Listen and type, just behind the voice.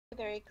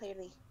very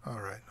clearly. All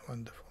right,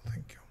 wonderful.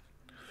 Thank you.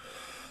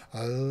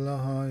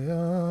 Allah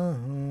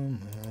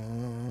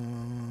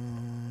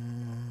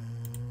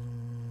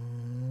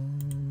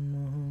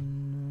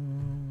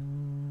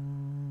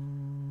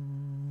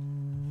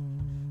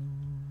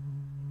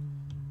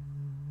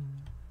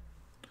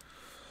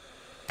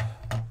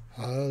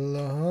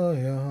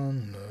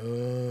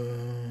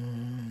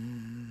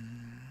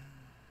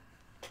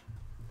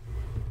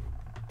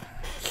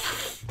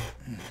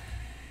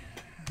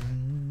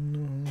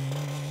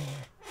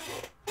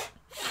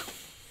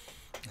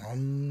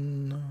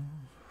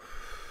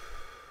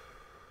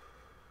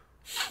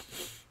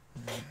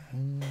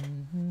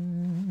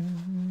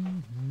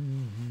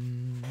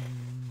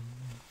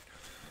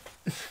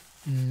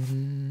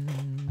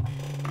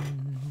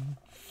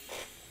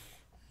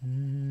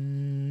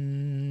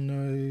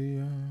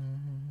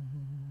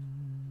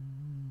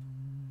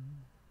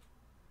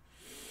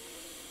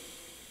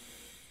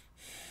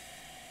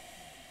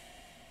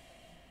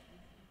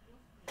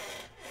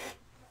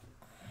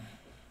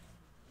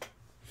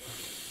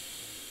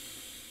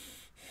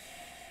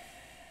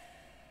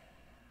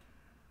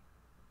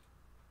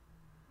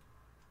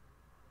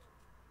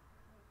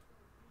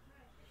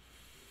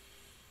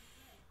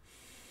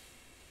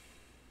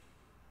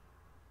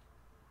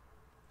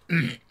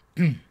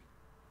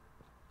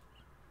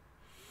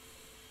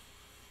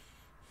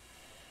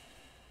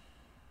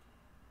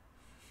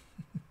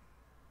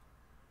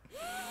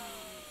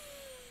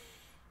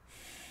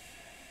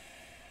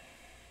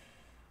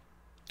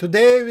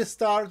Today we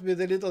start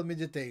with a little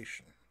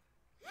meditation.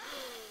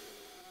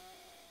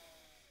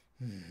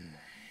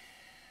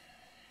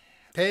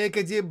 Take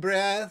a deep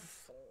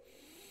breath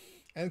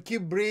and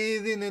keep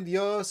breathing at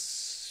your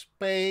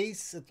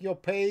space, at your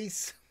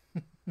pace.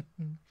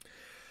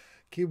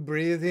 Keep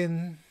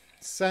breathing.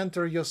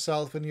 Center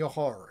yourself in your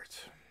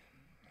heart.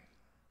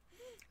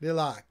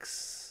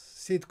 Relax.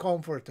 Sit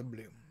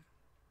comfortably.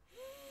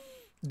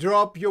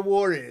 Drop your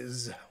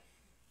worries.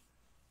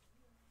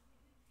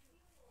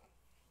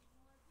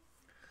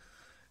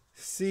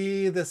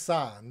 See the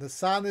sun. The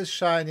sun is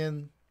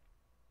shining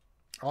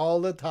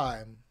all the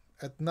time,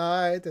 at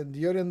night and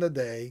during the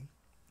day.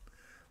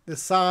 The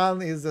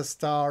sun is the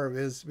star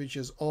which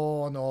is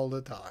on all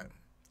the time.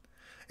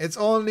 It's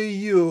only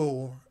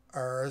you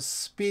are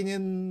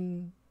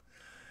spinning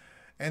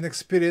and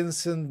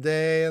experiencing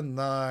day and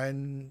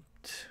night,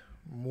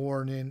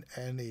 morning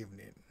and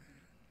evening.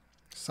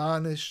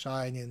 Sun is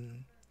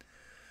shining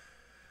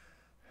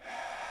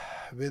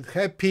with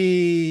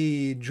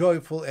happy,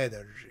 joyful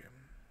energy.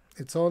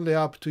 It's only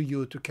up to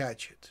you to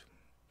catch it.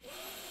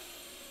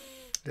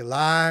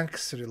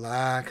 Relax,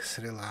 relax,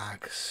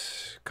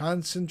 relax.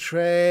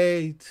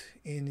 Concentrate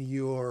in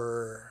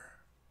your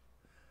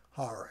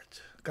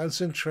heart.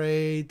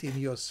 Concentrate in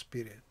your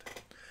spirit.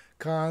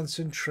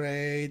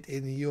 Concentrate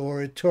in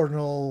your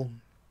eternal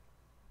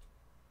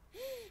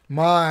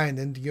mind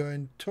and your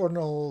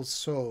eternal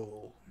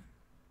soul.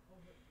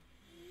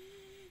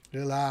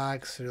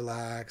 Relax,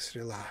 relax,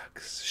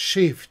 relax.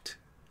 Shift,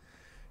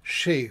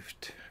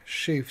 shift,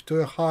 shift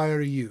to a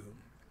higher you.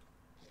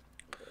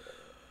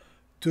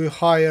 To a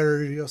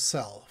higher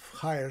yourself,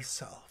 higher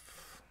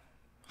self.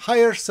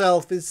 Higher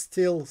self is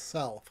still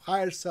self.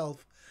 Higher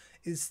self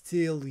is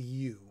still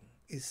you.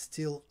 Is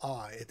still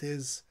I. It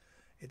is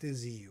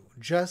you.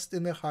 Just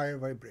in a higher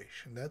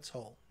vibration. That's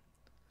all.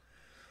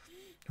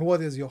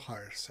 What is your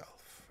higher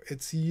self?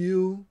 It's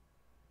you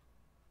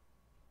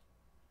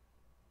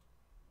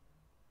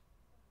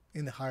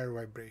in a higher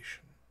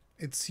vibration.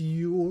 It's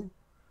you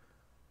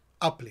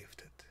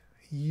uplifted.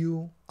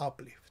 You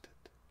uplifted.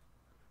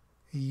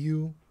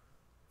 You,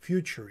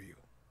 future you.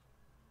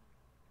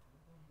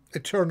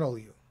 Eternal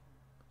you.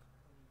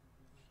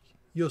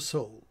 Your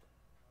soul.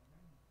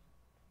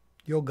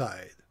 Your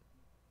guide.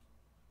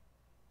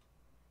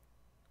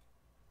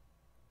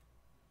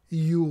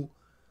 You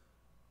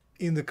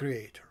in the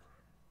Creator.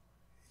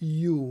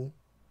 You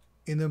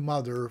in the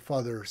Mother,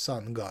 Father,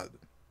 Son, God.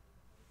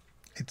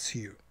 It's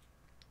you.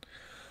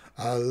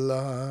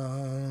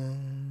 Allah.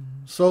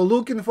 So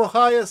looking for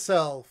higher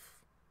self,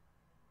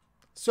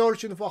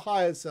 searching for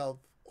higher self,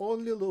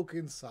 only look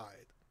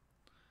inside.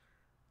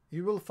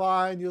 You will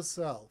find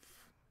yourself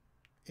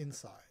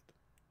inside.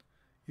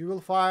 You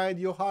will find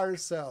your higher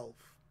self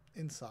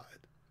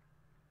inside.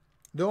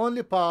 The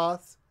only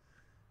path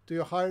to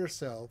your higher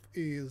self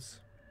is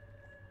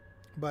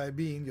by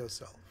being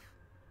yourself,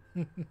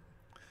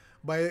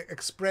 by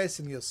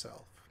expressing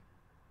yourself,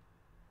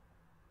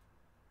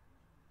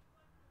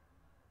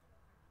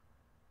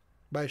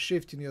 by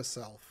shifting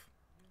yourself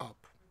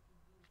up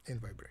in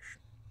vibration.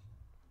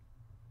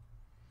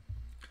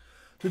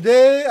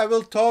 Today I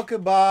will talk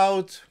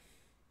about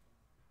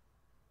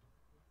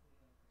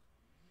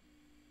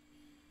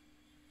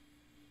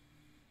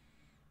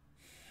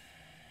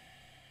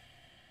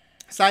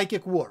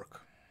psychic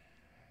work.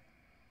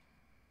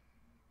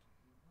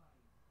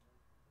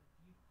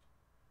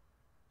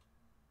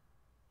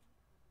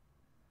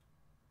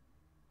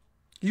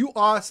 You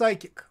are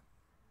psychic.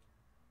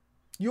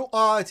 You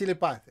are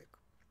telepathic.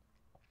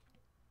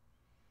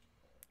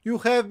 You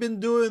have been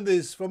doing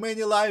this for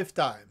many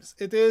lifetimes.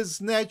 It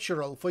is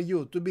natural for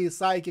you to be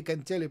psychic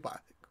and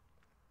telepathic.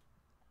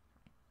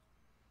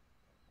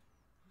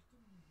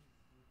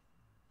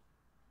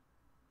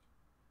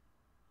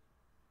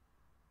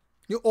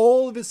 You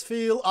always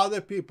feel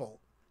other people.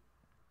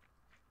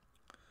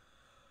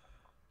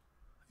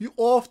 You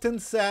often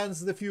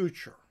sense the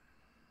future.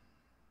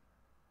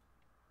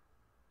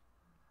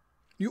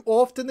 You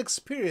often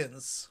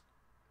experience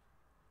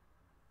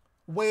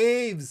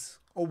waves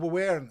of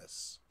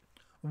awareness.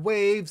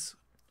 Waves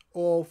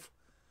of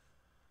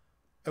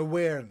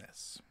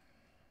awareness.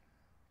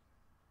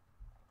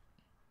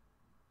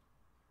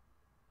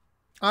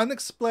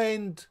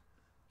 Unexplained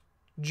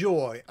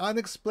joy,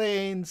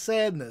 unexplained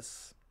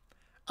sadness,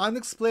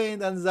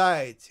 unexplained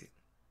anxiety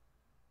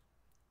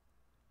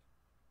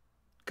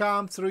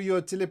come through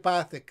your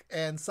telepathic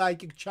and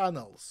psychic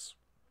channels.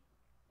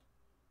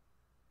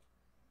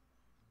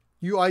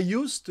 You are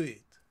used to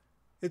it.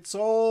 It's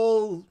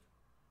all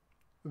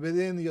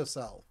within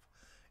yourself.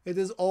 It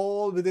is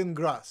all within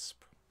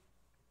grasp.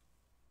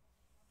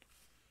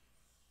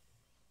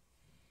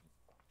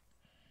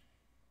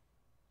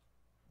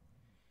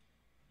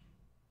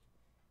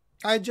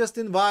 I just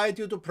invite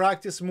you to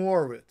practice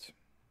more of it,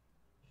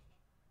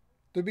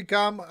 to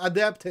become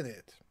adept in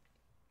it,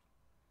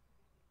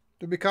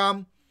 to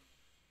become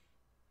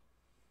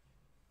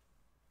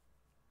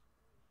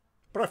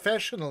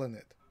professional in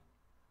it.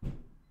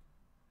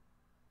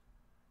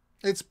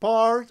 It's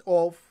part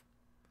of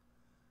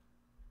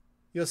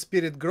your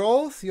spirit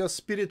growth, your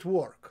spirit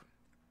work.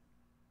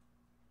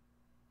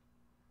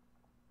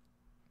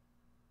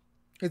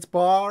 It's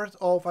part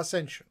of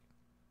ascension.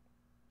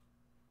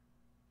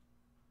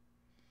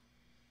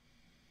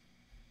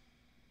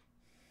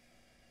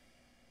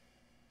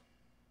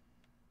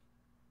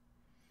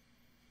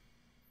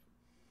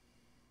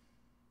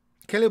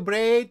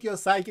 Calibrate your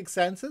psychic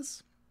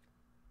senses.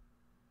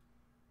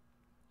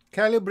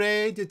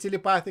 Calibrate your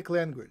telepathic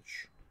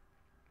language.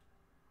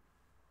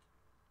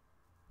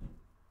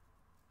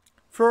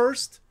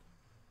 First,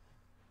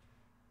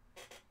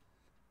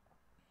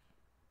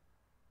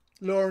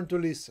 learn to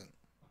listen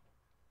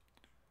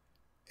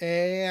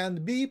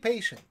and be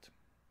patient,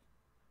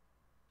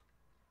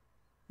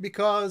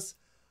 because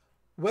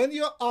when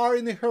you are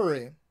in a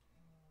hurry,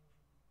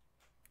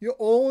 your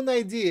own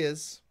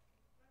ideas,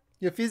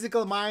 your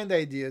physical mind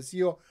ideas,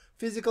 your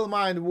physical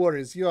mind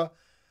worries, your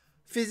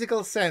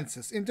physical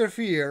senses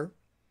interfere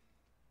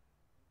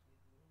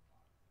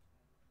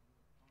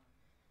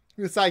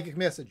with psychic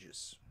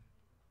messages.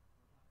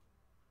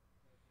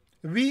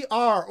 We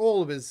are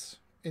always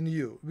in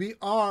you. We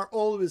are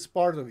always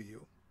part of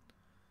you.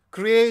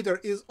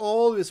 Creator is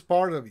always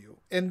part of you.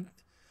 And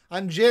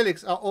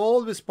angelics are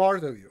always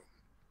part of you.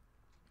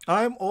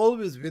 I'm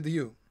always with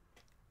you.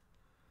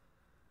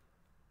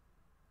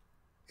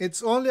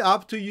 It's only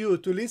up to you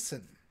to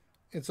listen.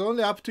 It's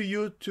only up to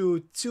you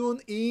to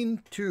tune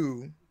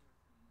into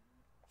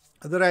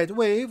the right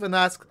wave and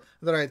ask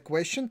the right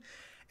question,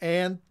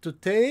 and to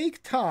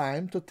take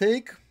time, to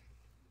take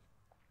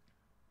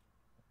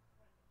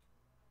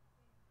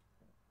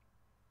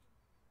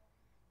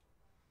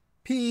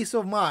peace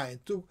of mind,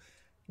 to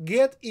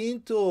get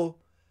into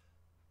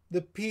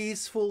the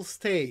peaceful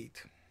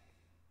state.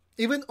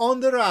 Even on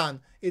the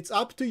run, it's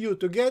up to you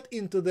to get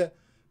into the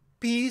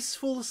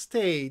peaceful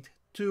state,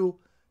 to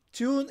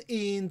tune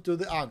in to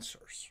the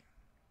answers.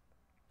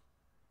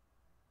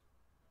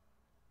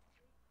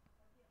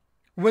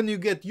 When you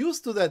get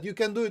used to that, you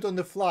can do it on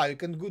the fly, you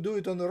can do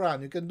it on the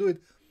run, you can do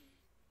it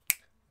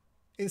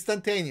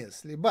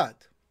instantaneously.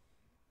 But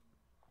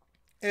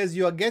as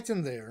you are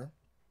getting there,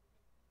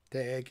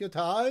 take your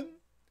time,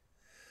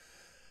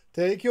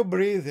 take your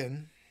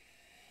breathing,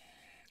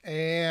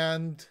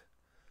 and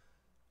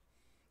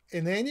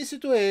in any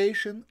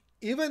situation,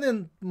 even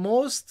in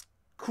most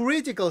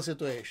critical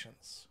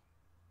situations,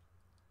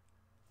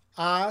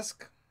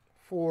 ask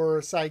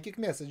for psychic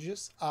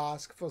messages,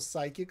 ask for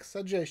psychic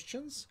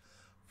suggestions,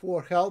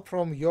 for help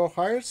from your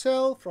higher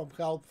self, from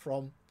help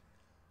from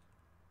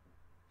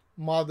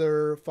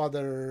Mother,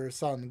 Father,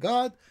 Son,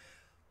 God,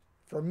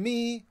 from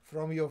me,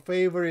 from your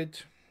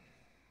favorite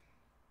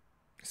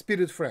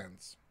spirit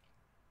friends.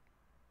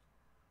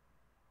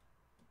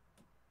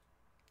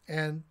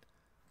 And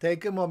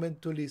take a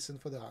moment to listen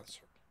for the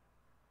answer.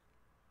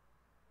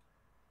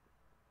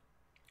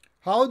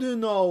 How do you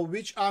know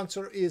which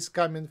answer is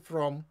coming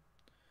from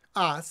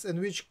us and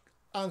which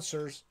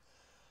answers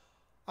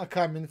are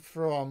coming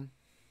from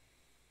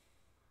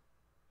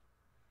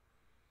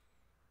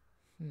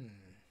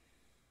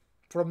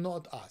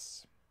not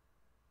us?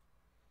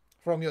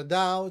 From your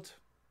doubt,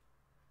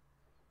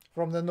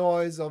 from the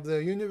noise of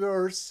the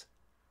universe,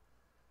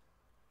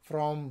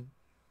 from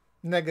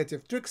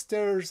negative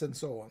tricksters, and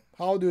so on.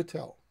 How do you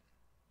tell?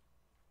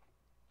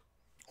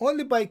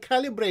 Only by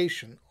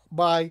calibration,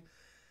 by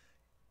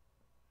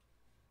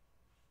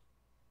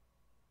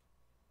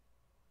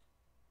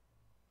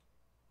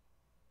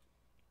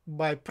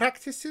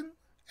practicing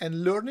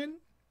and learning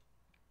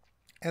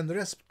and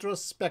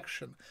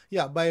retrospection.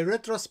 Yeah, by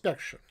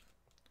retrospection.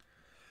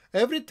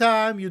 Every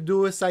time you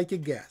do a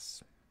psychic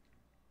guess,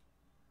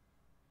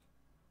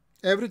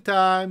 every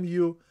time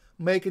you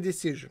make a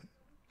decision,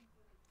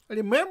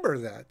 remember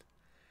that,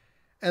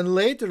 and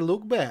later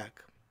look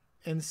back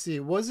and see,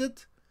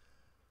 what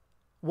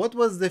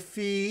was the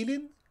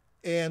feeling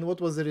and what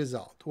was the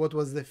result? What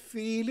was the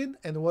feeling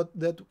and what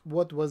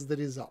was the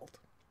result?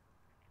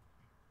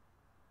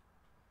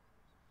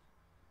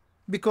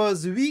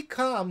 Because we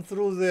come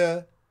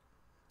to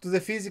the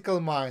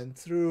physical mind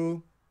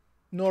through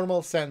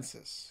normal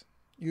senses.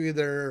 You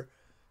either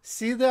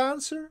see the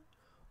answer,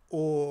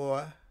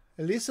 or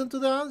listen to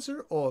the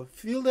answer, or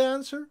feel the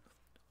answer,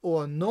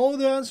 or know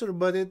the answer,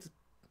 but it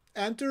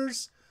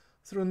enters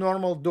through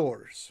normal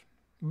doors.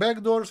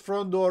 Back doors,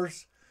 front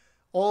doors,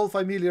 all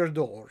familiar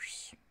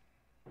doors.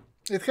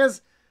 It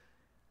has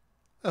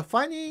a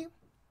funny,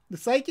 the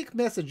psychic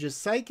messages,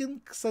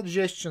 psychic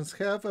suggestions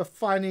have a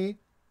funny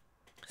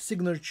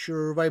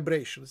signature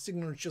vibration,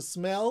 signature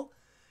smell,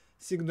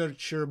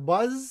 signature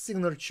buzz,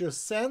 signature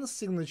sense,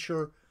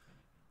 signature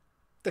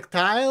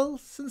tactile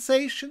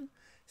sensation,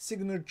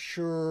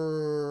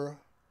 signature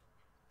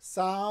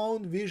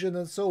sound, vision,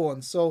 and so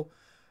on. So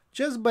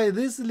just by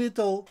these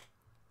little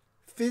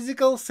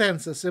physical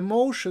senses,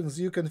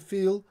 emotions, you can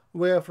feel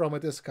where from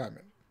it is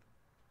coming.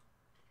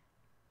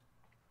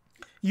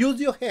 Use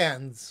your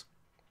hands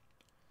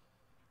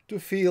to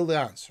feel the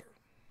answer.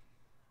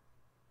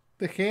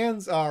 The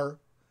hands are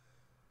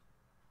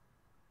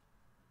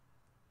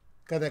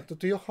connected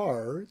to your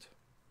heart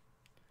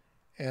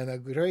and are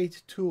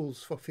great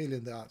tools for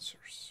feeling the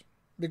answers,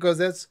 because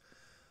that's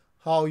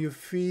how you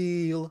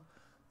feel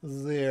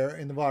their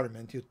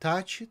environment. You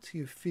touch it,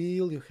 you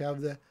feel, you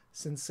have the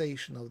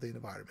sensation of the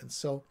environment.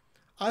 So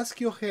ask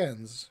your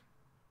hands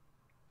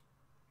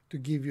to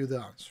give you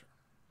the answer.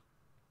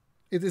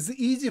 It is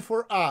easy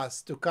for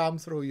us to come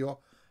through your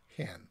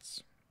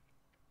hands.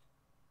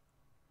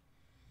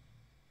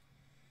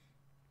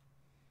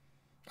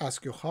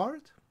 Ask your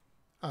heart,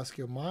 ask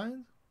your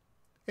mind,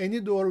 any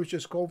door which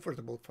is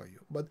comfortable for you.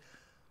 But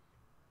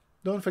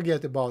don't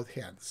forget about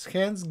hands.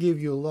 Hands give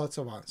you lots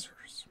of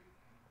answers.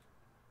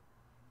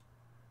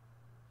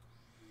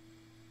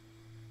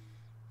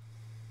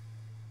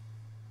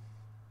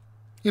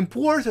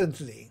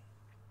 Importantly,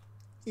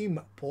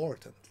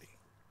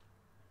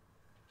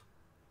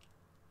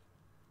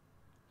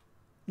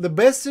 the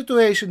best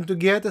situation to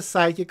get a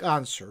psychic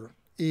answer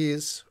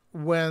is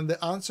when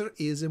the answer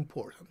is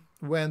important,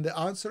 when the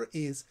answer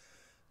is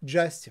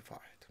justified.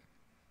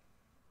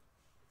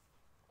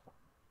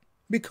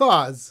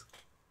 Because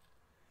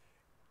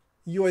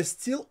you are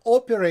still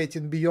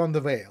operating beyond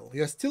the veil.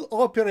 You are still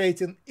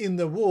operating in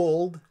the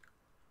world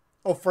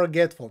of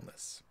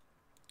forgetfulness.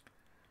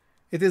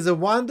 It is a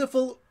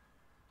wonderful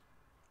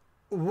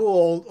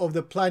world of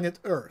the planet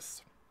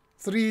Earth,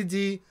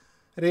 3D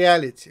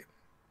reality.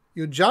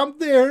 You jump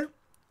there,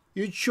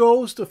 you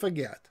chose to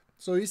forget.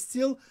 So you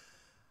still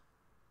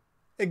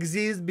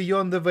exist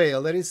beyond the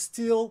veil. There is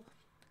still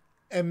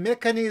a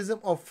mechanism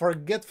of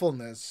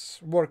forgetfulness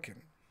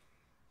working.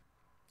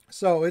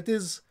 So it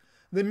is,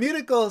 the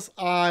miracles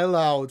are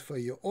allowed for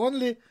you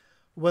only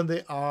when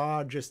they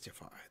are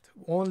justified,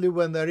 only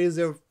when there is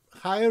a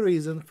higher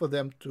reason for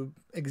them to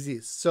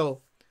exist.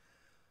 So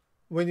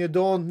when you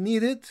don't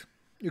need it,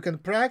 you can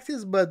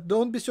practice, but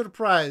don't be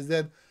surprised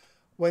that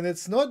when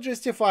it's not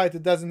justified,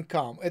 it doesn't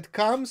come. It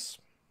comes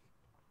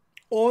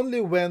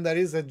only when there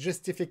is a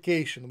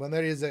justification, when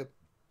there is a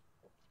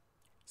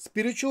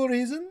spiritual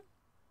reason,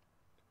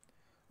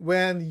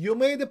 when you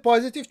made a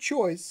positive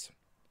choice,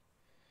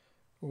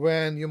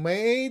 when you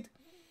made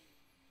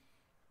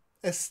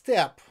a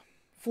step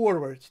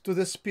forward to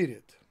the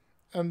spirit,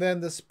 and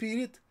then the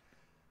spirit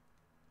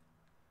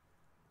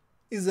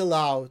is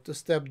allowed to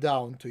step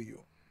down to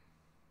you.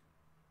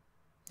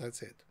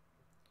 That's it.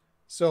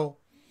 So,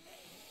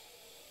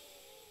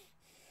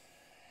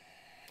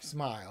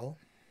 smile,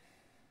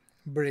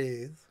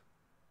 breathe,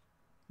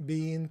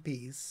 be in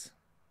peace,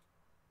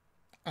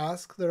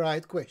 ask the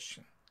right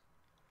question,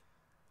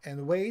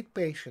 and wait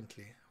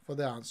patiently for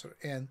the answer,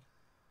 and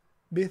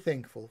be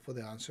thankful for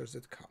the answers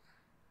that come.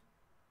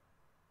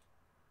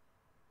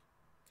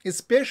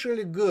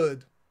 Especially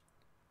good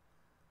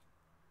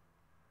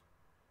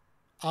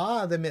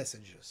are the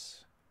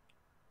messages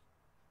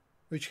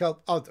which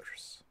help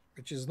others,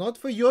 which is not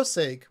for your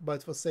sake,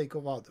 but for sake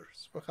of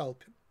others, for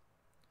helping.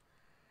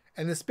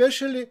 And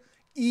especially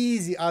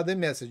easy are the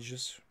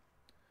messages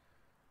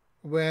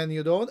when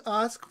you don't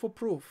ask for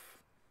proof,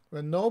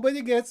 when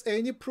nobody gets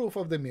any proof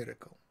of the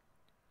miracle,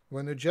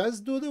 when you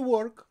just do the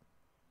work,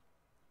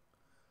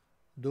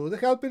 do the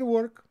helping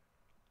work,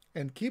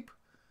 and keep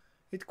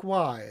it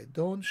quiet,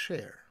 don't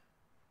share.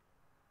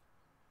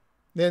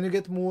 Then you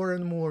get more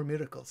and more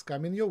miracles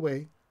coming your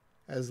way,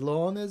 as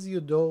long as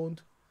you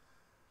don't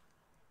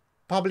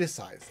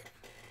publicize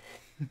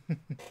them.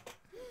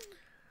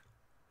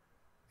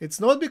 It's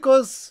not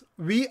because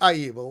we are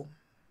evil,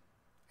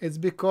 it's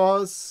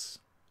because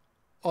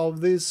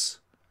of this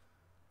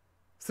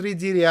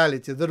 3D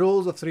reality, the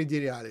rules of 3D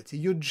reality.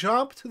 You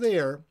jumped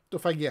there to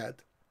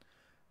forget,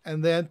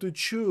 and then to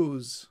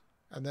choose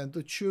and then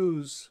to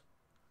choose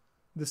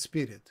the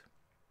spirit,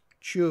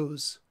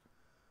 choose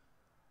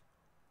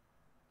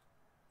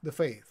the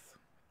faith,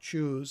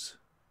 choose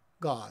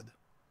God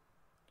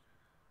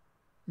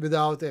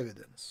without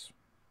evidence.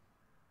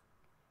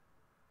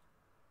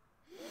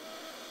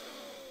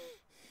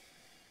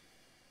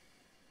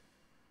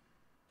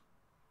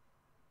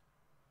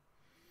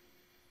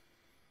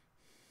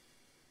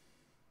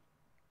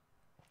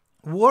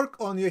 Work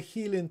on your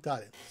healing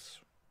talents.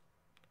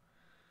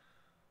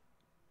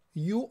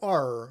 You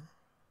are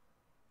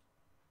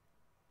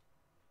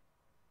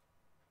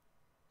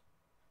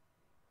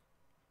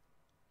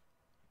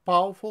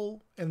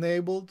powerful,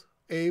 enabled,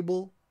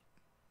 able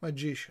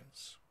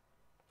magicians.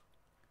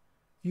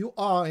 You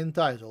are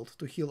entitled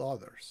to heal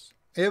others.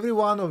 Every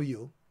one of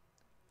you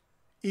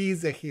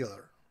is a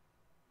healer.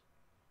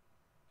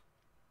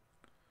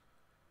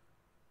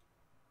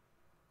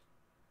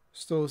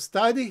 So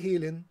study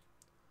healing,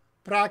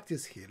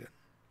 practice healing.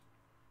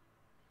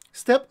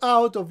 Step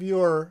out of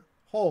your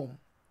home.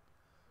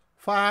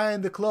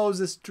 Find the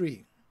closest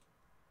tree.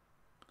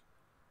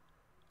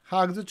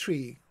 Hug the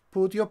tree.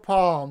 Put your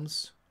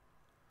palms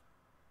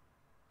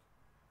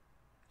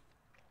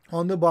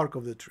on the bark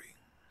of the tree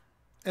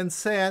and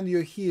send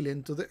your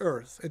healing to the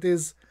earth. It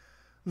is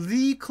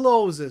the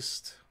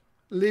closest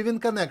living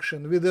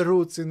connection with the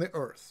roots in the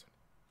earth.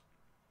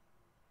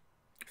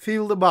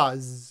 Feel the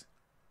buzz.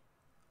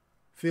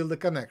 Feel the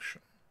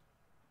connection.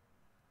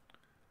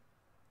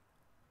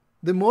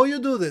 The more you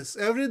do this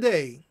every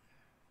day,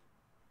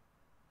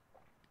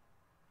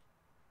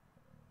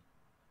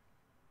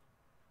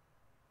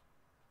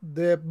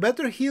 the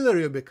better healer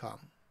you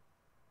become,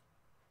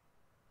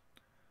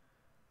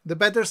 the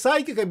better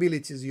psychic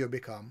abilities you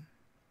become,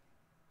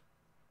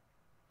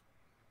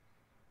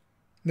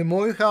 the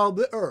more you help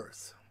the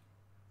earth,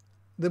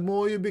 the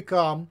more you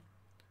become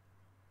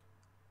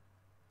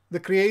the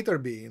creator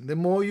being, the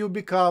more you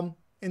become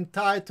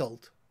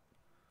entitled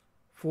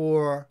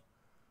for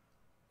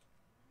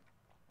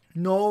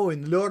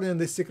knowing, learning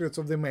the secrets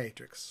of the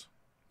matrix,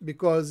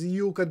 because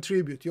you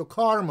contribute. Your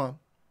karma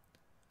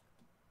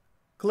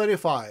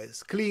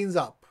clarifies, cleans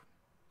up,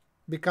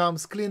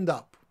 becomes cleaned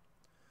up.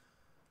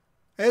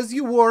 As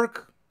you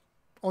work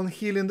on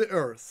healing the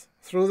earth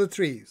through the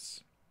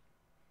trees,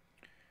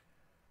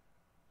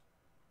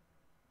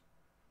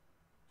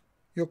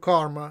 your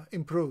karma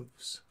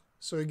improves,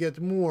 so you get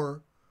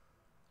more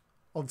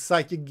of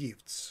psychic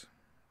gifts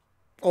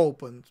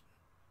opened,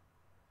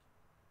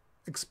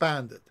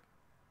 expanded.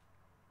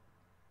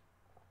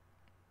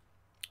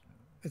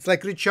 It's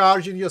like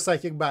recharging your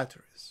psychic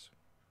batteries.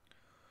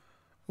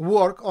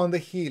 Work on the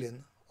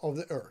healing of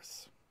the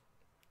earth.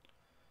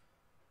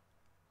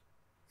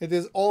 It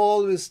is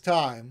always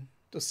time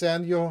to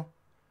send your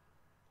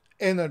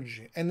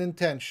energy and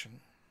intention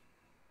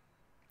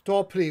to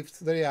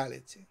uplift the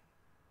reality.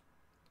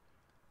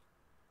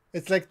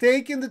 It's like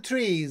taking the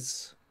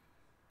trees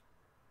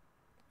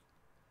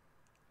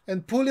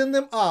and pulling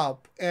them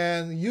up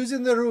and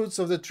using the roots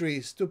of the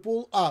trees to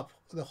pull up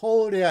the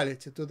whole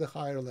reality to the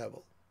higher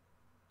level.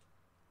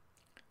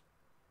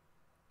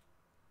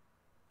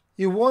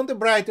 You want a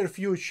brighter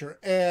future,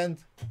 and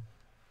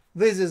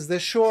this is the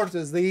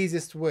shortest, the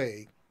easiest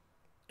way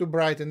to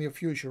brighten your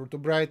future, to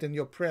brighten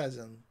your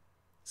present,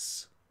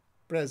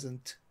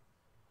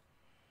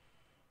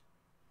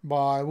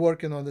 by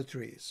working on the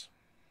trees.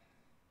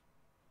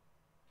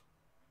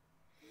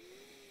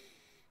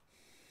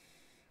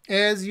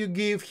 As you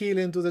give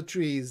healing to the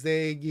trees,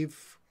 they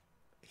give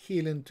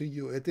healing to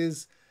you. It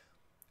is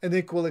an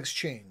equal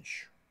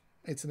exchange.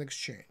 It's an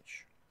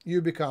exchange.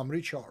 You become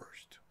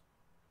recharged,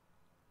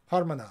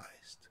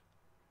 harmonized,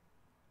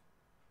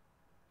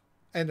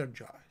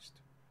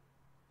 energized.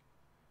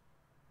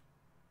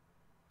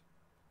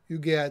 You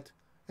get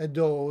a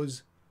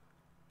dose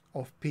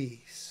of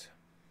peace.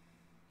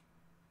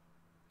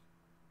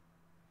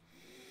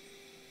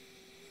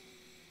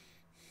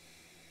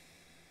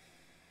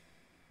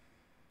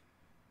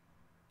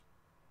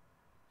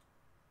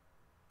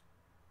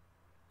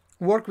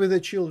 Work with the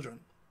children.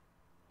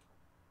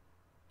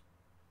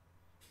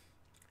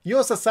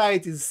 Your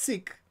society is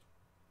sick.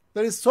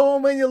 There is so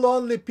many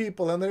lonely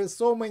people, and there is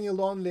so many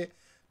lonely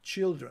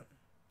children.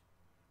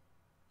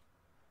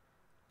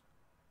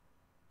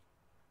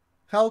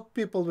 Help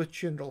people with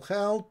children.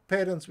 Help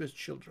parents with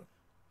children.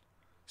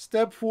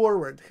 Step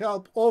forward.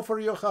 Help. Offer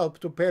your help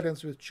to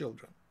parents with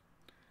children.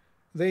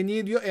 They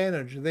need your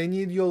energy. They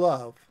need your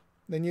love.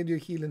 They need your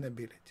healing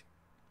ability.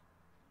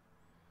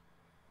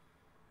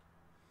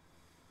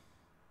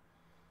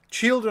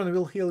 Children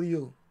will heal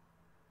you.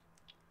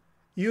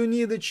 You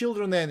need the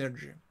children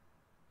energy.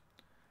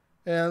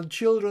 And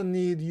children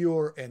need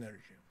your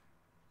energy.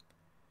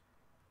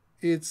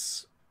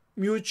 It's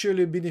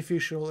mutually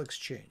beneficial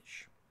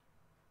exchange.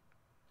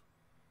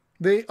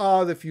 They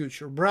are the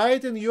future.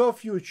 Brighten your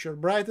future.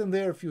 Brighten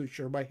their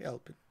future by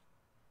helping.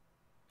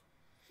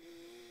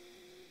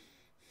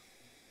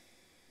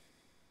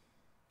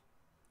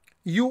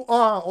 You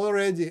are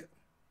already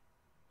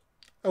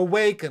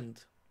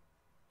awakened.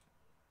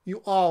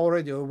 You are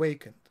already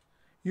awakened.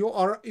 You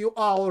are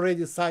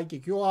already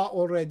psychic. You are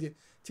already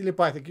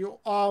telepathic. You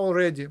are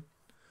already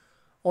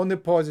on the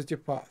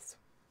positive path.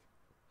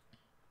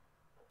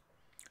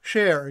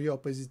 Share your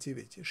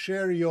positivity.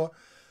 Share your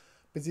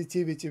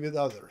positivity with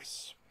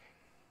others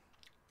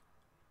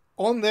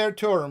on their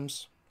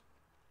terms,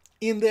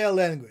 in their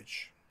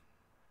language.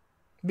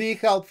 Be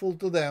helpful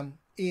to them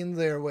in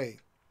their way.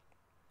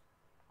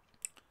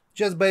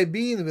 Just by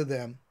being with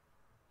them,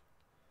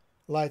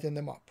 lighten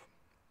them up.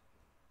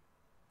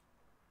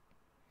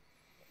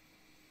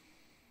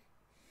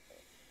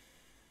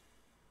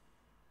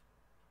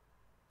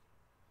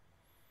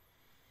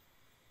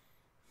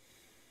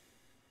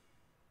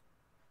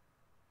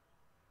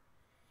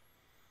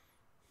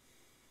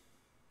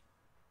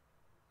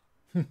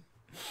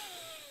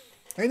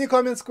 Any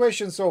comments,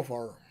 questions so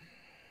far?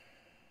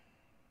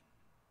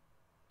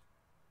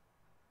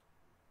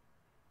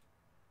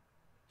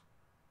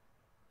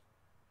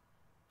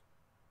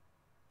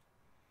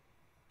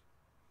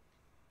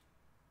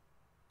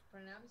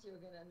 Pranams,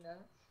 Yogananda.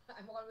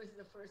 I'm always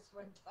the first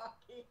one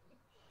talking.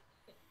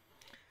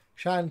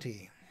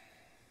 Shanti.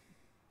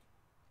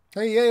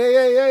 Hey, hey,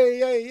 hey, hey,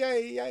 hey,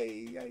 hey,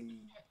 hey, hey.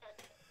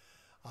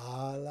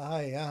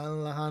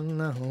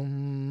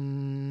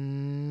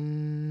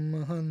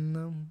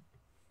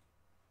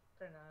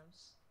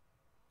 Pranams.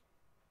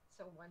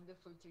 So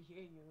wonderful to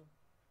hear you.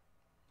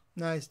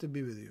 Nice to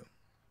be with you.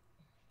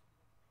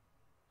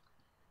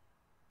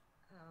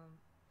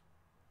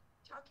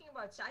 Talking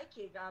about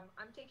psychic,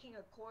 I'm taking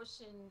a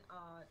course in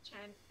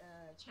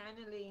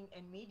channeling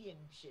and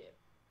mediumship.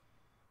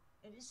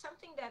 And it's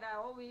something that I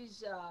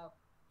always,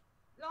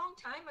 long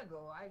time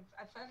ago,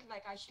 I felt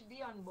like I should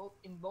be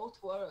in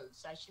both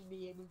worlds. I should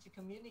be able to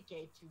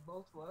communicate to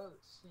both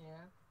worlds.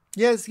 Yeah.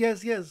 Yes,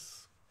 yes,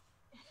 yes.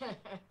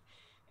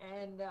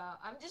 And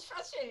I'm just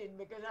frustrated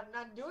because I'm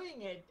not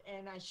doing it,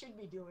 and I should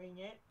be doing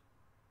it,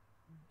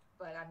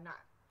 but I'm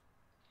not.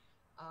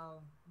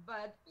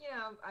 But you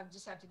know, I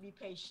just have to be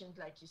patient,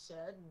 like you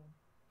said,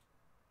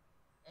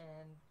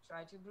 and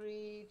try to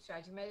breathe,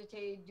 try to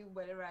meditate, do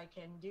whatever I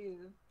can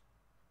do.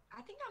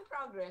 I think I'm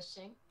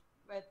progressing,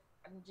 but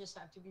I just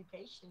have to be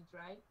patient,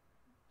 right?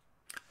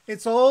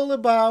 It's all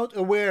about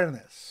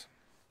awareness.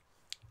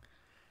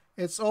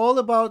 It's all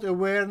about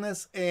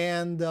awareness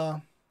and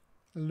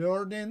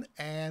learning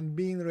and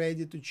being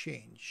ready to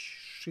change,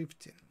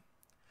 shifting.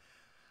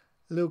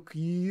 Look,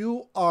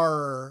 you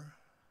are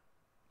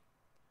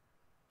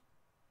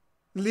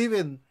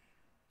living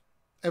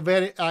a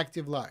very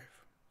active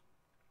life.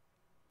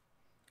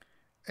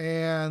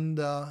 And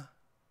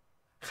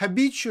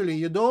habitually,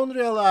 you don't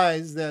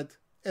realize that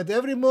at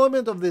every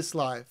moment of this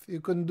life, you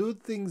can do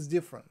things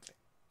differently.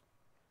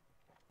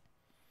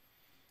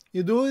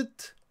 You do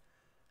it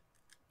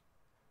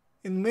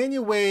in many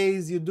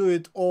ways, you do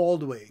it all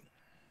the way.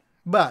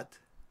 But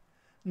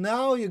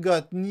now you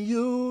got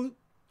new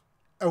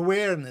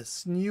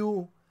awareness,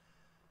 new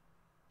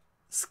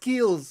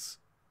skills,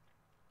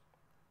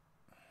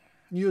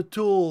 new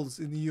tools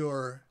in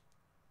your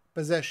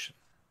possession.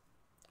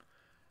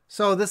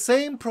 So the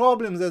same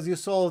problems as you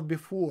solved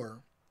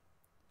before,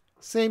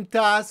 same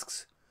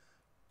tasks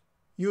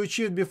you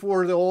achieved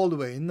before the old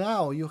way,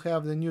 now you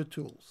have the new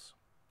tools.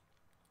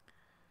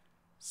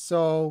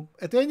 So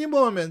at any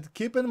moment,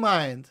 keep in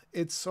mind,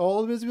 it's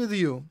always with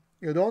you.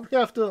 You don't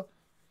have to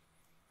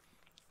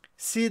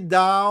sit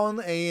down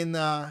in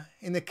a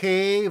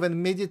cave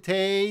and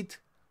meditate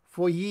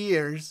for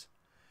years.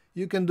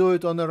 You can do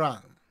it on the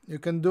run. You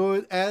can do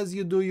it as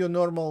you do your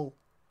normal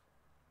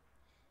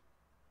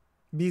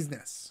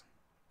business.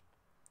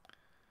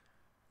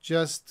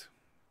 Just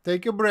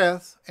take a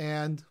breath,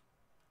 and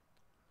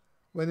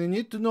when you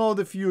need to know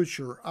the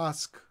future,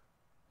 ask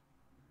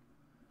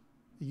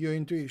your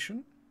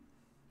intuition.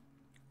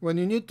 When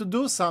you need to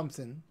do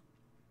something,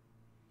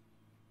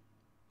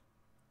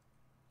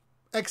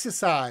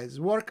 exercise,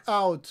 work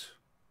out,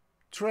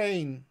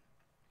 train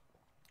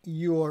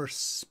your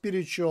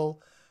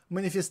spiritual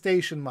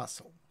manifestation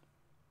muscle.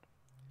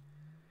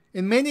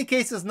 In many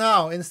cases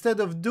now, instead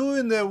of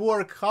doing the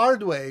work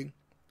hard way,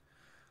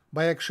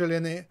 by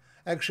actually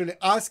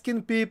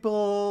asking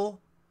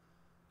people,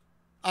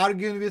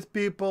 arguing with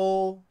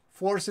people,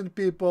 forcing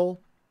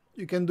people,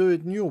 you can do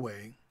it new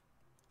way,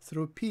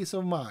 through peace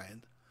of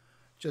mind.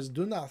 Just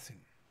do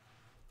nothing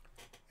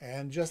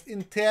and just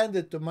intend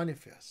it to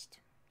manifest.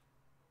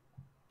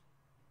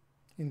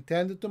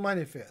 Intend it to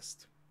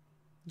manifest.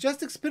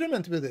 Just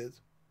experiment with it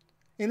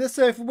in a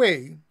safe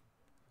way.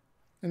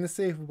 In a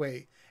safe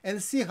way.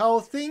 And see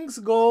how things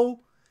go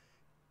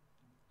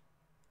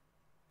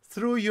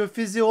through your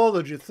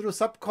physiology, through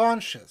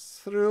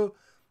subconscious, through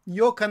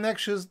your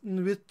connections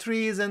with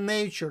trees and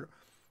nature.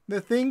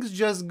 The things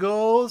just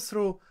go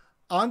through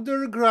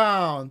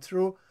underground,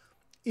 through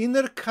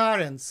inner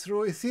currents,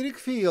 through etheric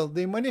field.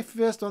 They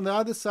manifest on the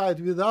other side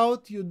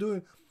without you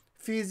doing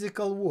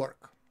physical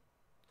work.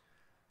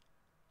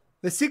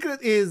 The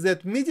secret is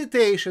that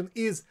meditation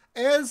is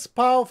as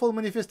powerful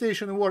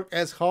manifestation work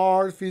as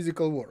hard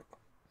physical work.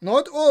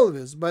 Not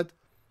always, but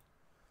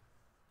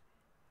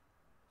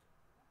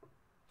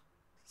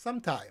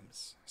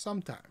Sometimes.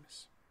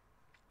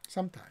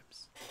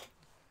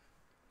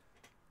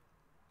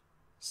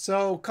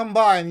 So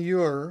combine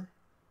your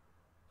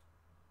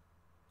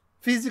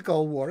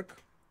physical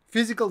work,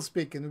 physical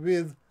speaking,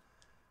 with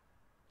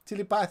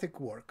telepathic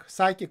work,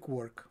 psychic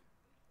work,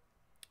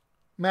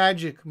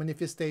 magic,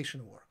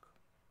 manifestation work.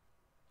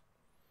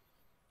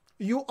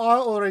 You are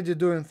already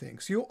doing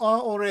things. You are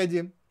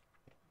already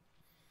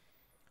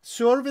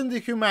serving the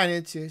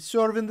humanity,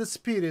 serving the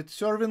spirit,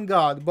 serving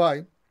God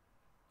by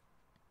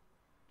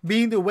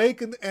being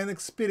awakened and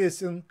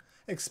experiencing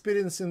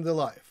the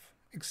life,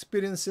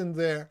 experiencing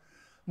their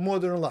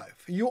modern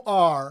life. You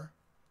are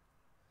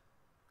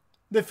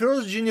the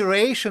first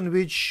generation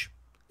which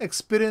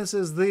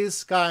experiences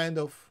this kind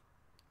of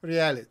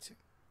reality.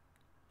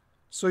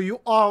 So you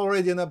are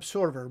already an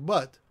observer,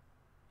 but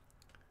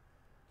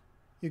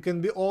you can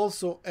be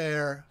also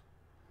a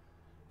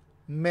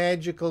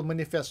magical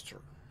manifestor.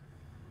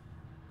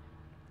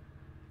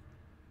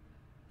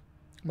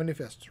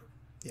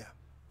 Yeah.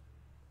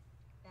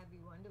 That'd be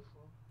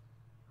wonderful.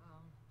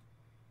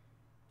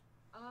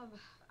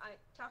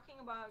 Talking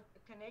about the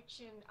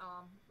connection,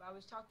 I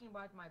was talking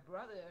about my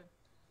brother.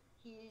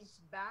 He's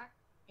back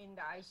in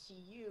the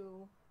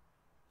ICU,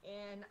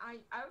 and I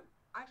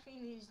feel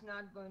he's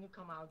not going to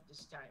come out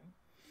this time.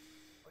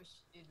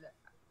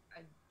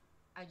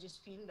 I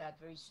just feel that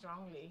very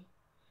strongly,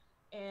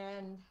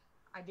 and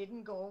I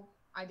didn't go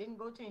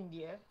to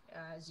India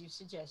as you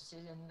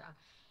suggested, and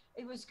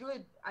it was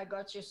good I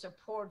got your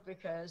support,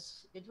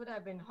 because it would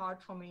have been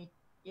hard for me,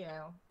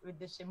 with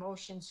this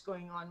emotions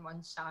going on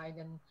one side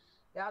and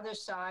the other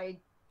side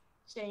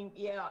saying,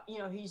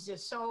 he's a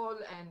soul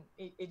and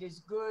it is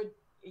good.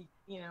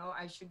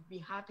 I should be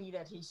happy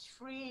that he's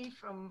free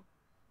from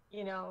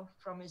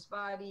his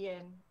body,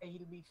 and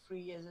he'll be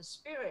free as a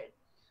spirit.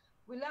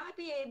 Will I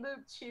be able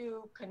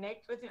to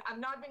connect with him? I've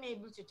not been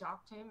able to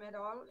talk to him at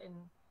all, and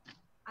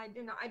I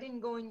didn't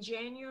go in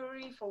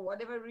January for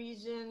whatever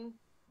reason.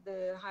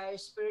 The higher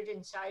spirit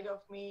inside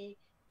of me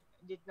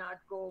did not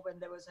go when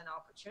there was an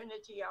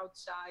opportunity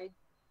outside.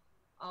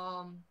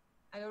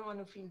 I don't want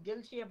to feel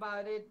guilty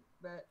about it,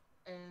 but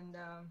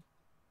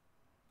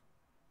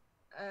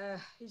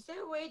is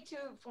there a way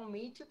for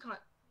me to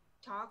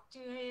talk to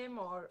him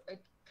or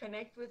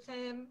connect with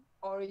him,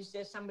 or is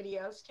there somebody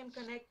else can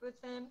connect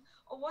with him,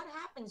 or what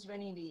happens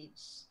when he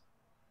leaves?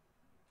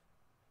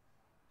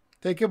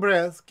 Take a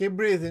breath, keep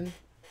breathing.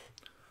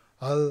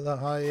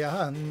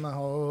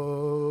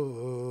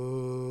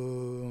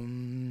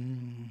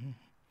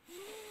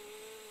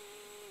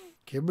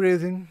 Keep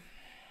breathing.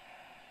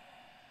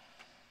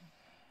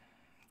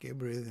 Keep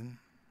breathing.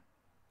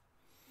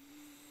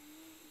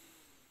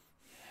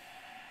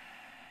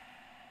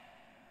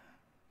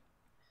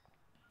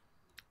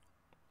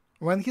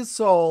 When his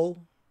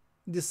soul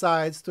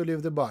decides to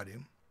leave the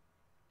body,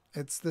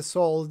 it's the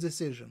soul's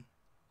decision.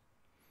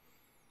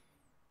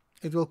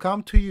 It will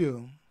come to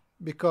you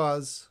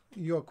because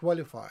you are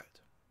qualified.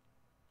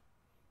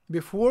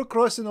 Before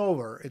crossing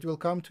over, it will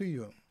come to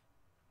you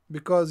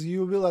because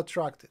you will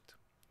attract it.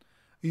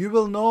 You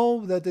will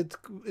know that it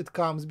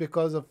comes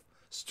because of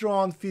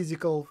strong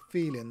physical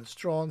feeling,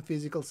 strong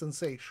physical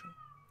sensation.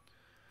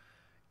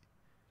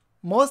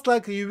 Most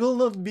likely you will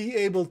not be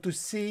able to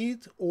see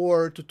it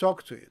or to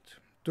talk to it,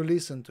 to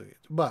listen to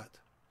it, but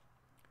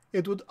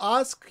it would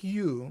ask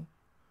you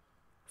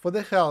for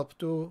the help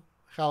to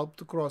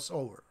cross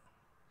over.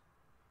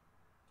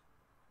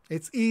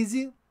 It's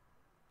easy.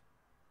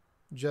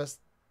 Just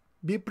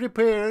be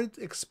prepared,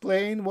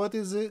 explain what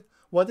is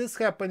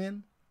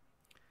happening.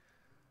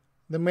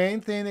 The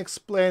main thing,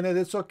 explain that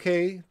it's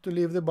okay to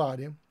leave the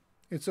body.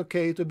 It's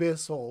okay to be a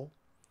soul.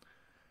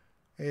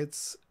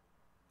 It's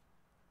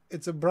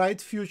a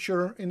bright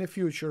future in the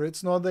future.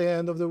 It's not the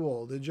end of the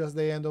world. It's just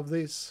the end of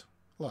this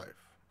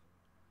life.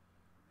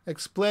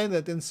 Explain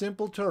it in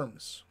simple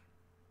terms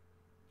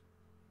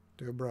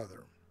to your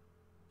brother.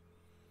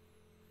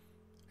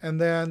 And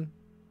then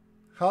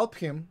help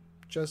him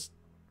just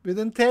with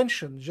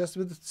intention, just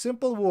with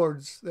simple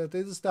words, that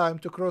it is time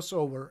to cross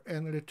over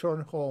and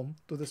return home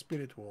to the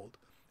spirit world.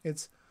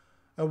 It's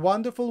a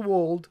wonderful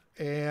world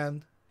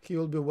and he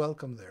will be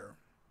welcome there.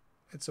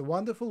 It's a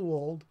wonderful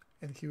world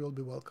and he will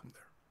be welcome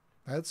there.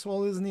 That's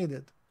all is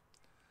needed.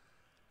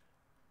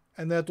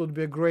 And that would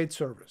be a great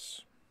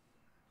service.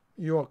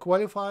 You are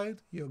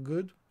qualified, you're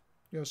good,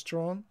 you're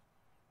strong,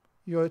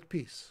 you're at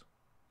peace.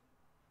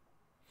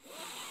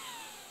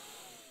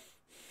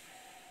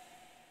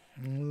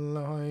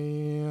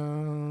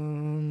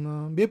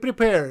 Be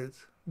prepared.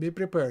 Be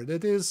prepared.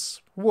 It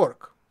is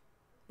work,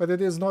 but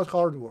it is not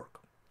hard work.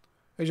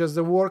 It's just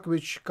the work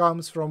which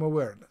comes from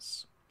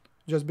awareness,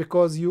 just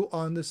because you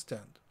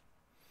understand.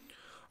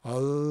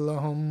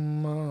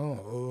 Allahumma.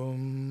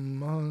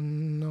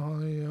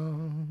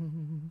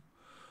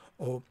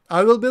 Oh,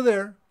 I will be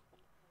there.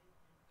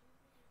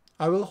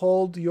 I will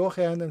hold your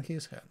hand and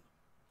his hand.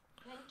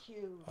 Thank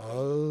you.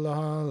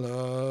 Allah.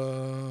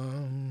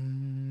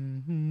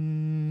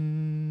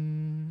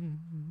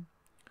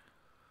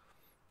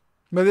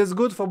 But it's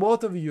good for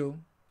both of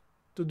you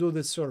to do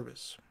this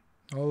service.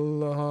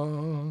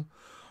 Allah,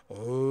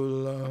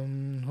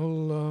 Olam,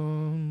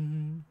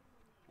 Olam.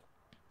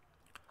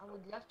 I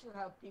would love to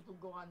help people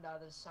go on the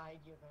other side,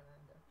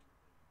 Yogananda.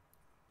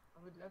 I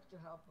would love to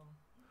help them.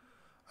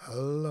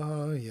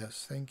 Allah,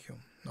 yes, thank you.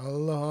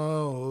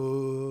 Allah,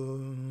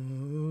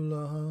 Olam,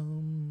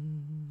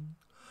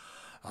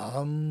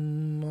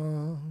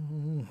 Amma,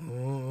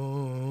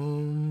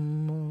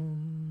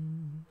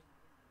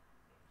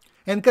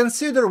 and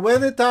consider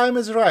when the time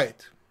is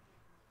right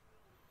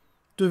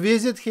to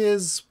visit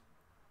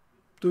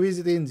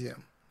India,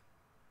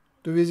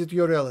 to visit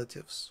your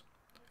relatives,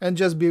 and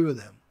just be with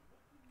them.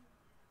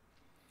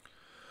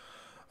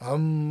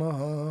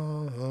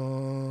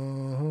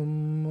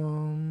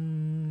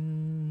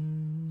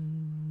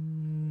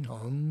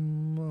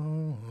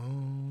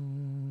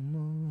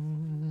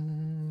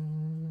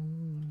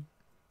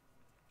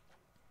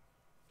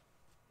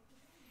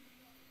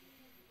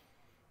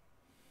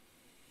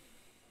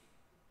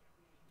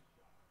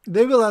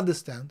 They will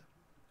understand.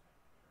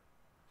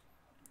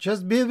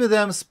 Just be with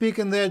them, speak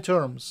in their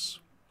terms.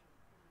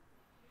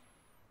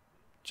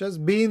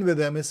 Just being with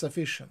them is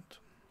sufficient.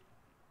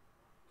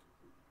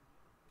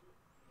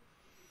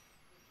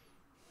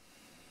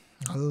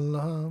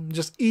 Allah,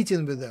 just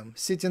eating with them,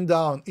 sitting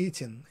down,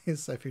 eating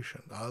is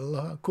sufficient.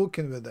 Allah,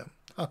 cooking with them.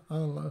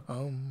 Allah,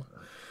 Allah,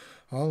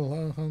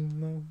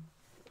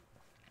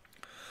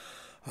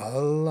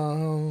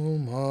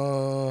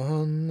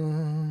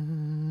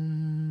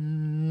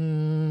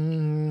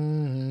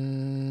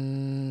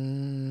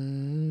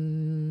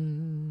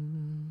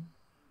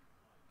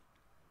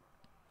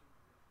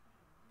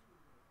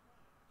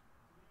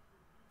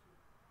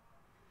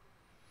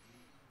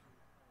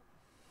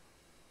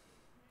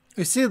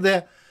 you see,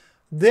 the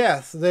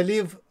death, they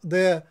live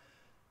the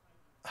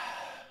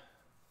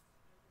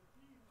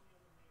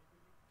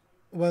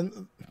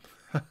when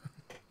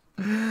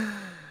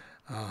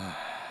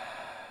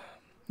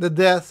the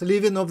death,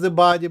 living of the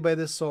body by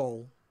the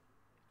soul,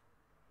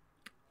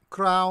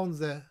 crowns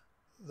the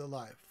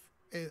life.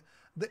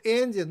 The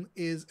ending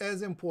is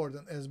as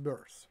important as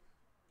birth.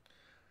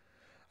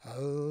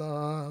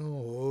 Allah,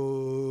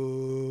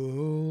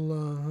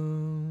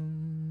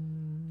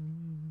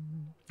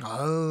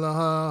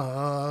 Allah.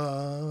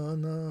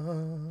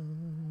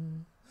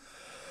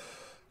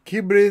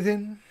 Keep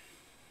breathing.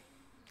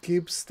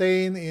 Keep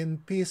staying in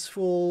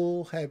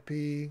peaceful,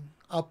 happy,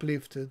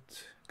 uplifted,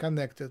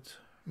 connected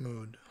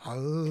mood.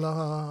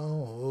 Allah.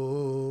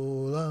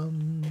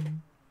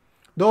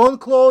 Don't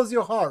close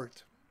your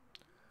heart.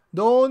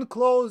 Don't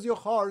close your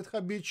heart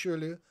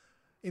habitually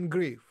in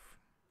grief.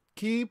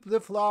 Keep the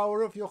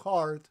flower of your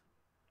heart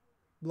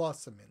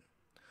blossoming.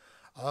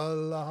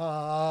 Allah,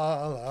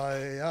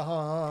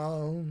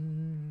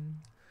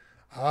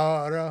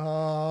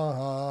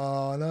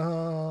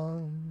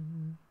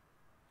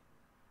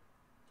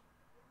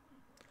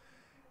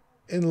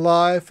 in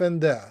life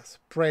and death,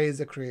 praise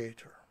the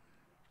Creator.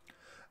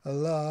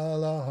 La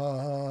la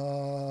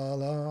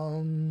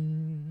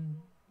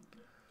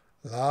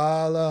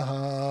la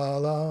la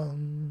la.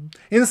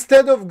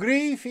 Instead of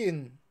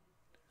grieving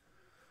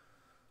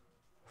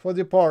for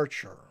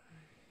departure,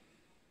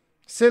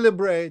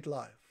 celebrate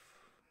life.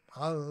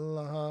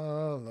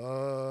 Allah,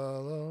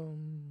 Allah.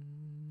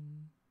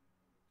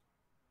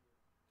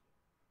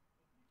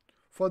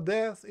 For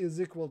death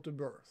is equal to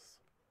birth.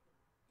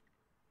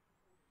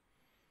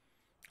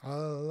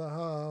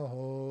 Allah,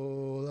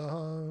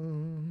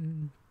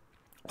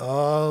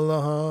 Allah.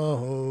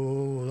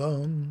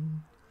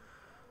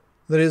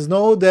 There is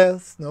no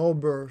death, no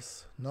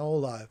birth, no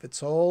life.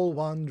 It's all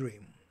one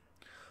dream.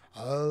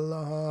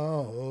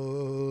 Allah,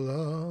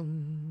 Allah,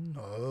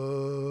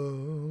 Allah.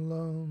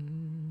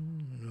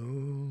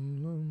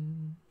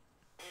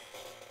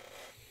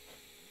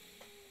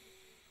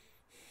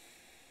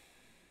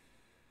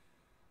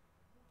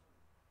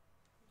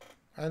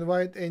 I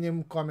invite any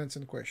comments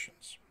and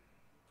questions.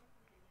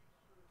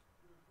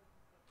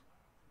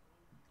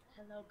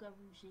 Hello,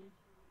 Garuji.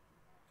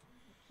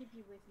 Keep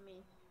you with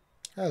me.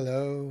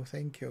 Hello,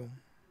 thank you.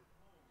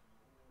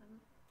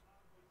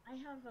 I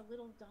have a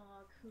little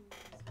dog who is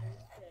very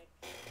sick.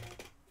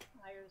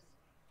 Requires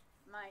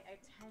my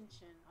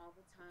attention all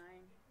the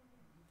time,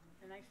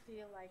 and I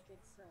feel like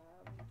it's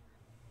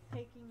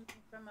taking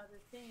from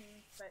other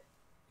things, but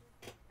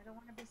I don't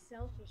want to be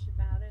selfish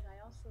about it.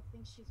 I also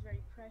think she's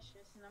very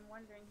precious, and I'm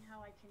wondering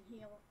how I can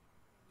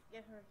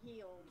get her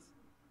healed.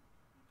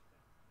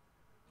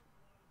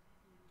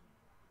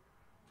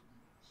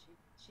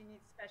 She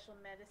needs special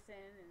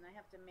medicine, and I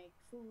have to make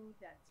food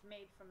that's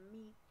made from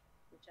meat,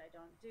 which I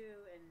don't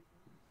do, and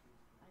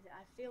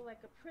I feel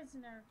like a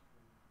prisoner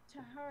to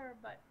her,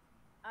 but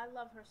I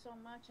love her so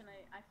much, and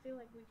I feel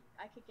like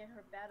I could get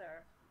her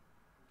better.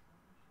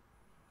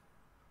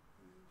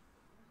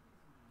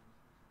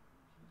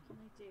 What can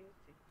I do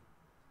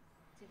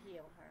to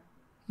heal her?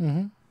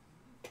 Mm-hmm.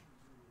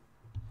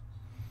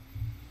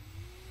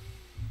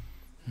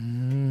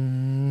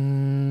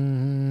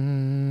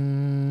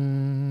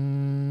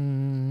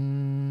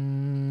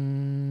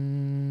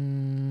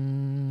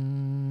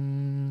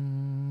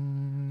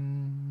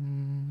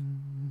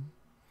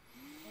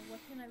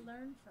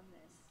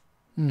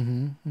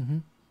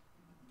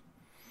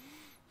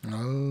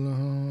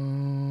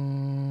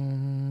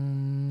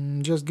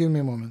 Just give me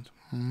a moment.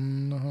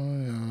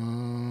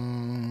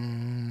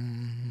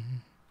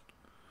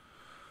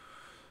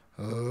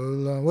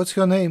 What's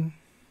your name?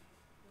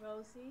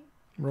 Rosie.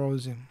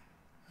 Rosie.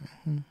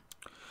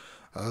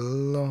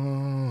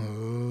 Allah.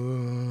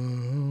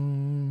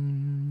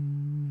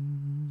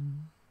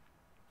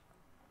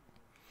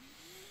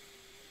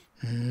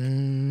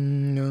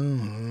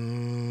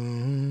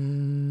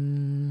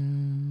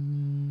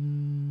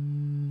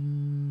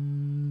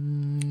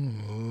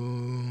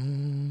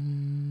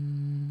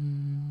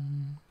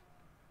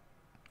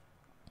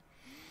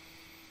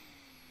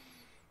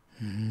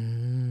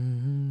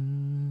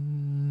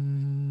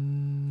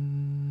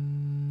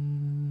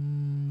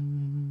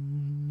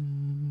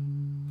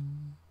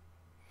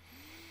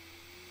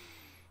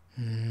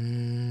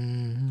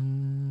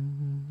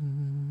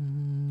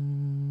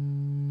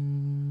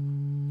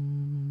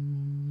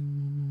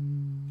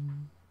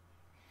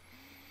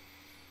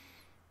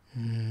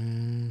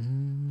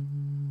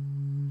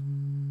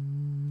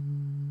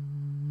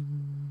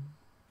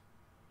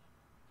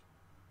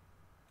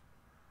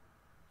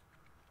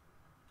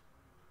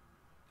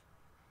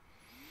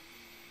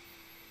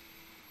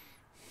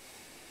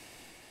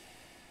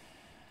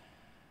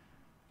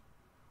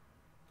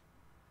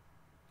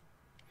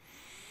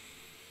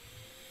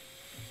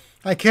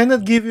 I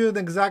cannot give you an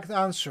exact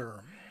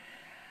answer.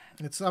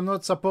 I'm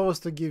not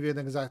supposed to give you an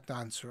exact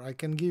answer. I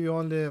can give you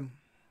only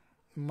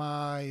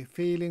my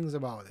feelings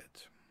about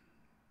it.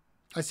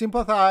 I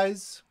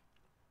sympathize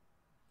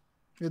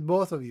with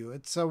both of you.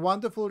 It's a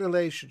wonderful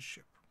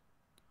relationship.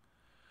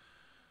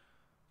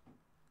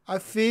 I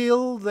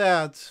feel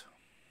that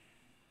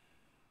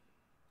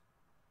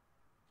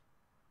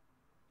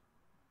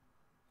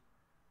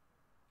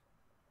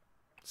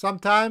some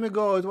time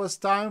ago it was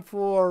time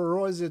for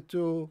Rosie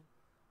to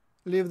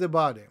leave the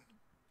body.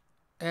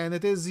 And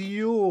it is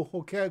you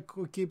who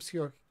keeps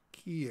her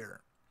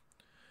here.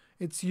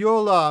 It's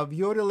your love,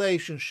 your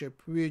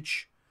relationship,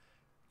 which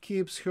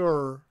keeps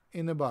her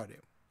in the body.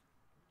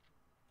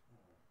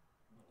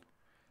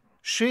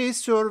 She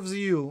serves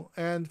you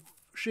and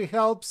she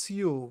helps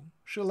you.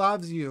 She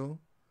loves you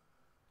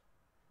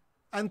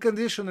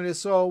unconditionally.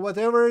 So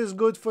whatever is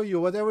good for you,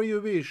 whatever you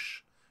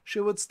wish, she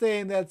would stay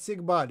in that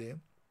sick body,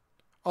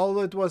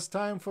 although it was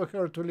time for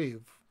her to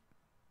leave.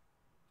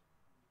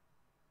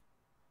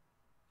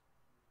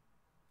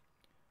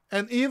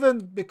 And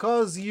even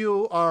because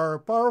you are a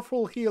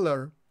powerful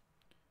healer,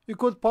 you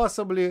could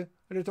possibly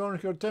return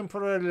her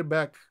temporarily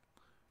back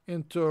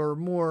into a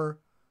more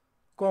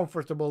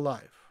comfortable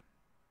life.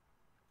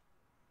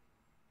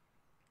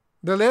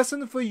 The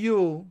lesson for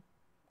you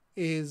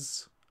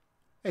is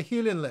a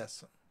healing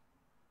lesson,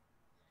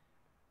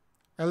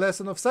 a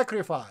lesson of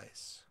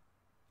sacrifice.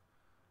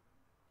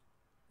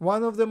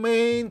 One of the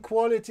main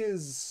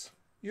qualities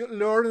you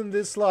learn in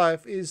this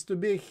life is to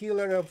be a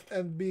healer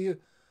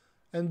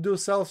and do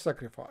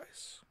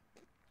self-sacrifice.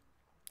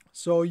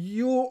 So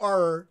you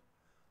are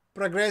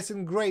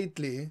progressing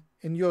greatly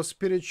in your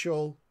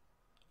spiritual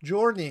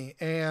journey,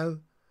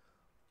 and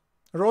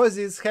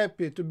Rosie is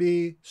happy to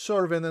be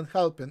serving and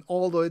helping,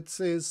 although it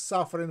is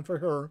suffering for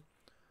her,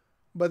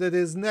 but it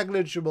is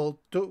negligible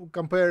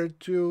compared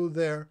to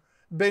their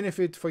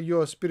benefit for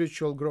your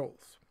spiritual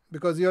growth.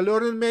 Because you're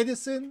learning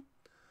medicine,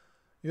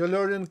 you're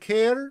learning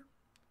care,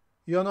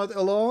 you're not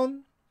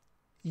alone,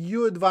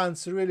 you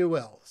advance really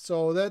well.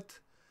 So that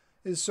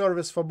is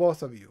service for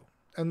both of you.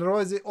 And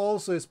Rosie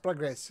also is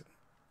progressing.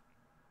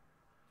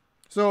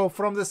 So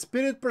from the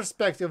spirit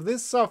perspective,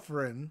 this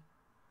suffering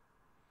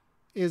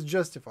is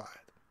justified.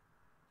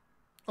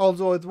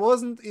 Although it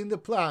wasn't in the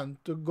plan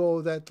to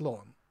go that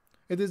long.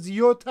 It is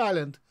your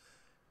talent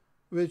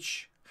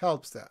which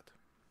helps that.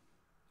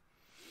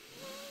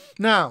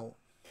 Now,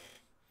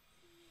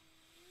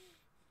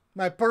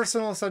 my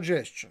personal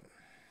suggestion,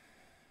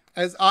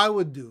 as I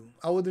would do,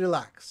 I would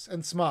relax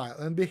and smile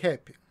and be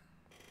happy.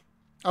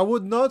 I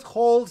would not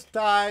hold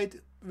tight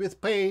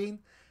with pain,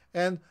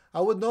 and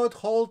I would not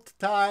hold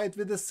tight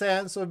with the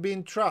sense of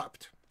being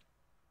trapped.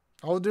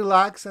 I would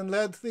relax and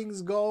let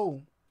things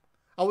go.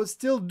 I would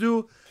still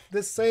do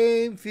the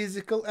same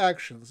physical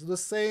actions, the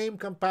same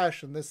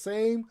compassion, the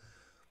same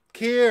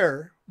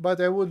care, but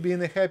I would be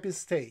in a happy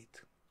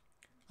state.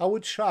 I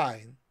would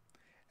shine,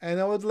 and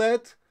I would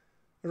let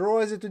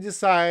Rosie to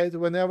decide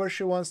whenever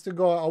she wants to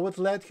go. I would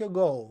let her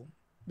go,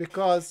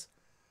 because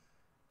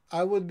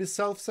I would be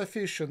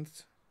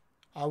self-sufficient.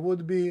 I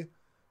would be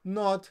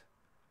not,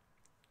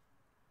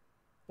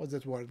 what's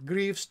that word,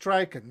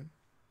 grief-stricken,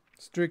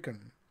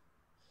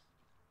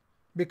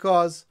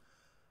 because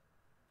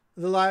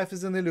the life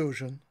is an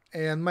illusion,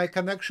 and my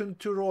connection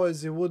to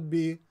Rosie would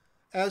be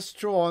as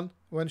strong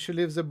when she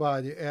leaves the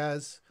body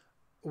as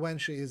when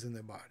she is in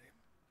the body.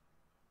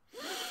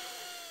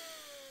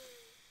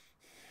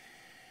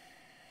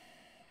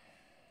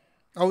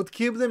 I would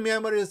keep the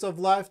memories of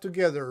life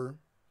together.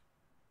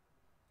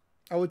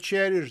 I would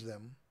cherish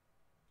them.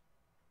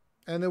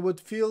 And it would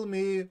fill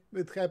me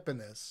with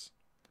happiness.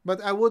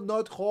 But I would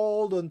not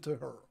hold on to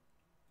her.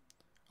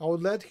 I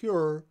would let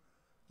her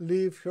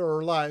live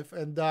her life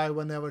and die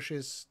whenever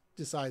she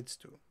decides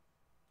to.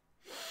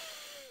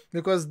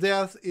 Because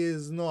death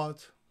is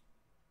not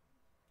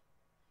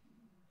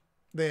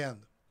the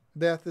end.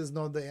 Death is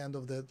not the end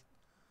of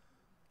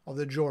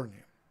the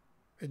journey.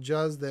 It's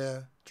just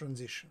the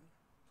transition.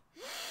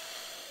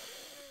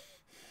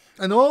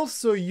 And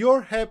also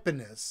your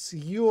happiness,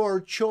 your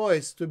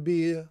choice to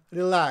be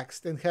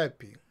relaxed and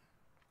happy,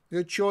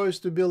 your choice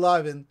to be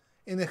loving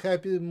in a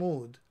happy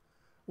mood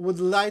would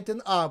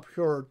lighten up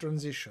her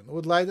transition,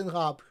 would lighten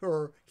up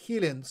her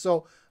healing.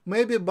 So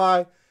maybe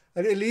by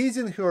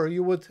releasing her,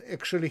 you would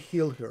actually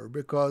heal her,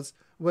 because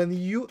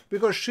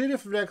she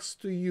reflects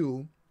to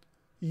you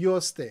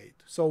your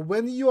state. So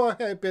when you are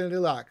happy and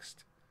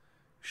relaxed,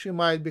 she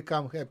might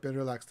become happy and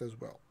relaxed as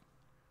well.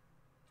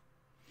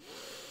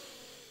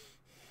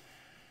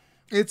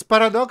 It's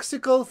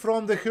paradoxical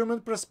from the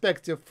human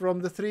perspective, from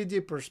the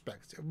 3D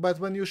perspective. But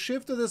when you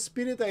shift to the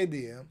spirit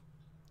idea,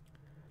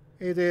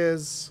 it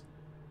is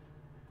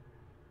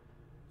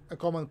a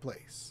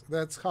commonplace.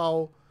 That's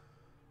how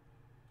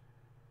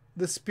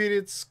the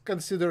spirits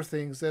consider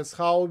things. That's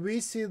how we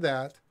see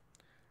that.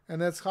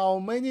 And that's how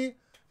many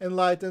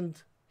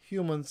enlightened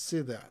humans see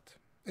that.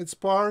 It's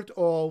part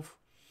of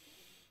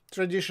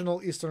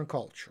traditional Eastern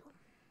culture.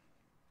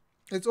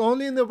 It's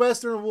only in the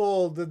Western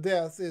world that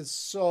death is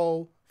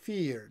so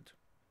feared.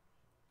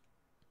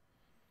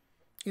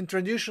 In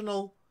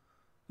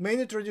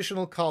many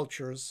traditional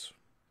cultures,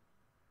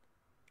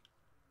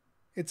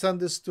 it's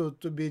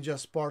understood to be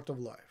just part of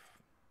life.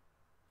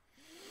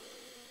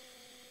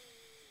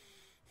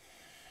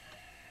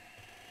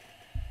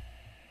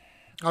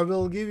 I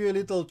will give you a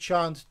little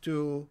chant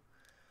to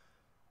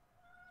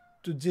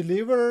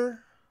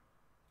deliver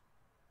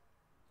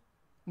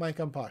my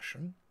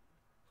compassion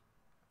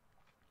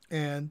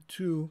and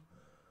to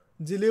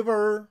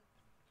deliver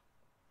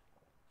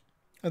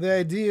the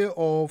idea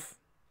of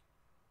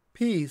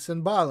peace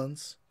and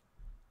balance,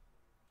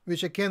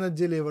 which I cannot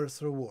deliver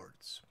through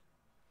words.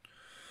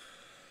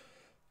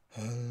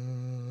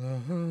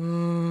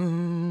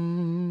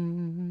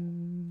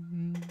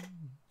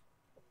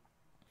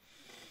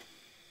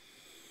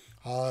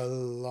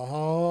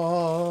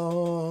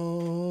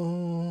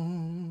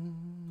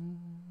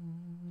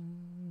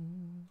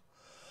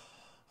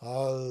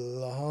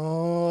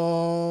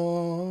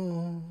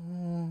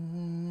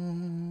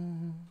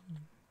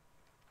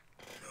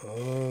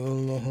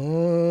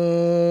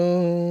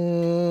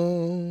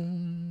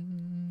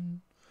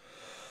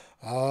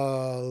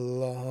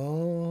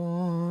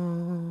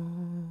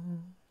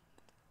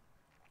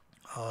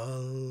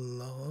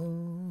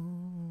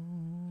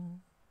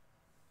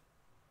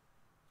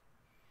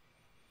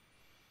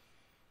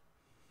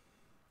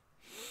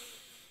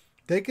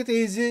 Take it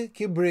easy,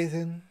 keep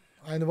breathing.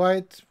 I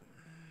invite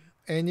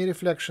any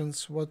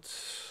reflections,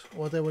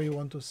 whatever you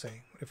want to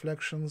say.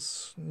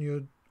 Reflections,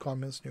 new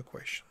comments, new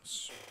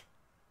questions.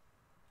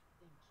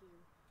 Thank you.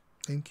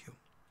 Thank you.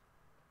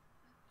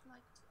 I'd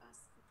like to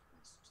ask a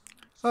question.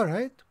 All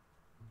right.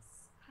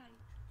 Hi.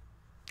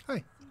 Hi.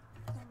 Thank you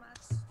so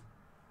much.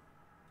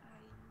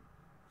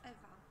 I'm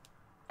Eva.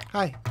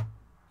 Hi.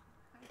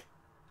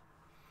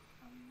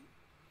 Hi.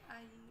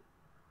 I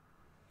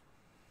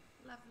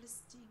love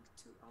listening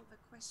to all the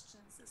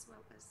questions as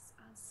well as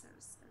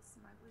answers, as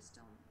my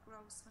wisdom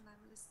grows when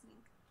I'm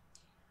listening.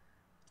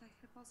 But I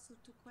have also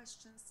two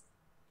questions.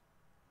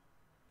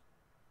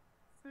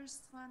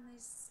 First one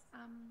is,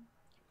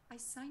 I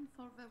signed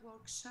for the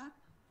workshop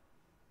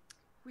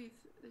with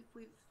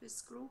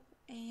this group,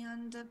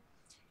 and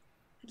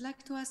I'd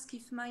like to ask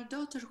if my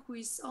daughter, who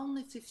is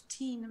only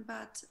 15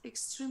 but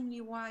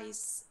extremely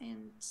wise,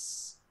 and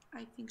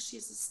I think she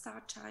is a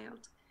star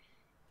child,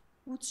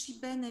 would she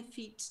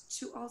benefit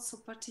to also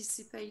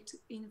participate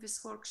in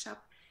this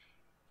workshop?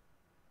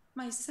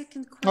 My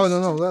second question. Oh,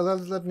 no.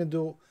 Let me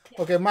do.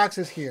 Okay, Max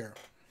is here.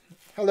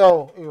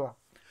 Hello, Eva.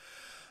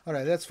 All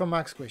right, that's for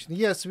Max's question.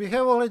 Yes, we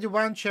have already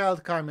one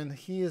child coming.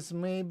 He is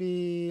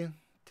maybe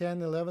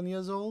 10, 11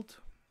 years old.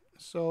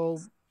 So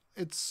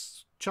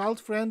it's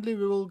child-friendly.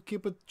 We will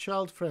keep it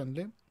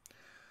child-friendly.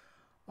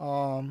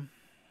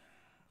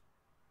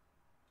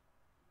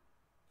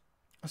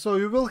 So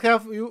you will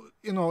have, you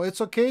know, it's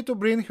okay to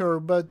bring her,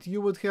 but you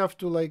would have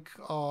to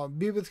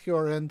be with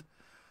her, and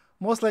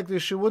most likely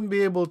she wouldn't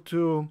be able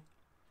to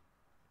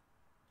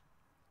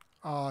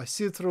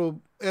see through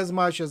as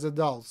much as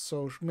adults.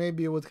 So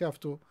maybe you would have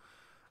to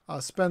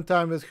spend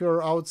time with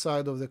her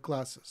outside of the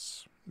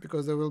classes,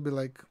 because there will be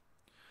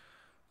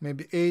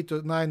maybe 8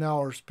 to 9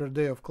 hours per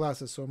day of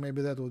classes. So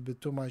maybe that would be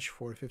too much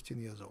for 15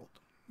 years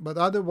old. But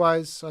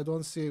otherwise, I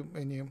don't see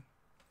any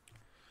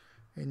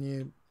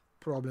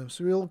problems.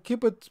 We'll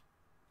keep it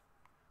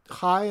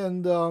high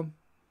and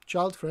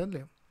child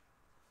friendly.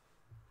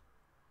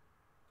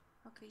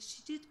 Okay,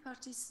 she did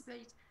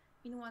participate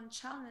in one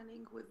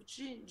channeling with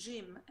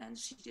Jim, and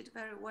she did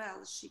very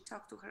well. She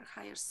talked to her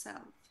higher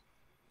self.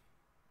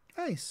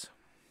 Nice.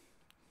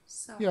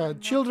 So yeah,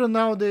 children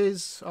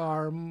nowadays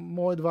are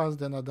more advanced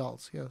than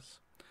adults. Yes,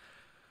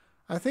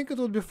 I think it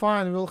would be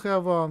fine. We'll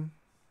have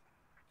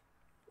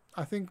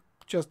I think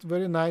just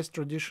very nice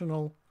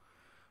traditional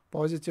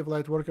positive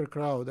light worker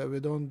crowd. We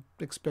don't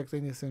expect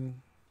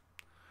anything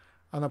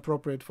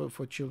inappropriate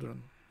for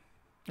children.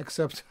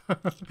 Except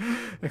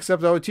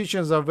except our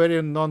teachings are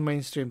very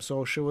non-mainstream,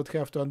 so she would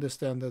have to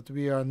understand that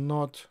we are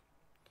not,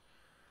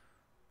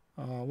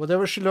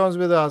 whatever she learns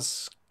with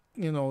us,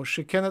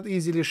 she cannot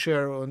easily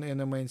share in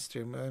the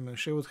mainstream. I mean,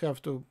 she would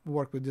have to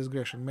work with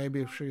discretion.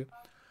 Maybe if she,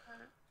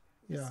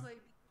 this way,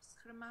 because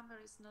her mother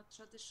is not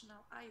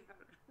traditional either.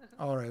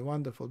 All right,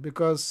 wonderful.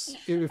 Because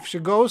if she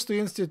goes to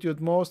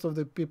institute, most of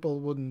the people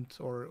wouldn't,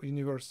 or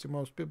university,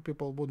 most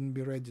people wouldn't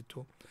be ready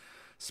to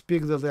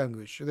speak the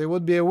language. They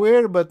would be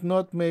aware, but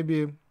not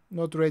ready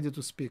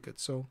to speak it.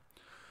 So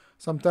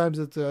sometimes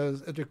it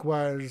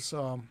requires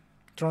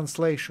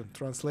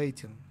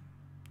translating.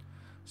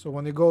 So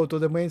when you go to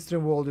the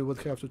mainstream world, you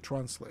would have to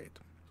translate.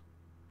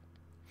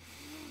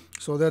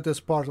 So that is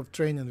part of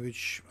training,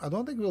 which I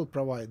don't think we'll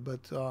provide,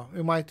 but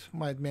we might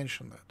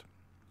mention that.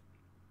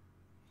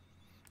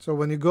 So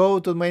when you go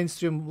to the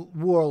mainstream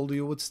world,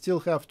 you would still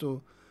have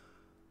to,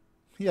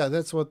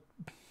 that's what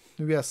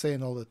we are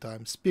saying all the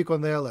time, speak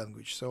on their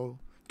language. So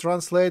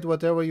translate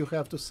whatever you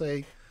have to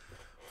say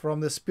from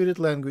the spirit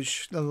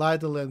language, the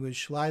light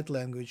language,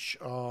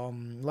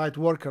 light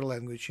worker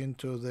language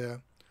into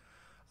the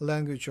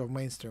language of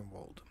mainstream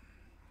world.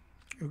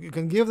 You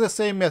can give the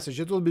same message.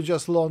 It will be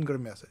just longer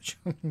message,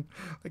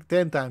 like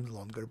 10 times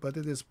longer, but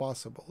it is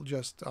possible,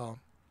 just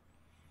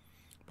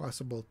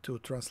possible to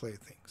translate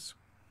things.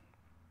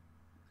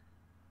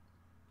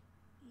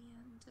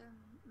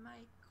 And my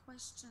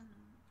question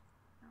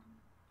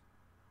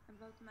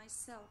about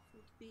myself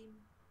would be,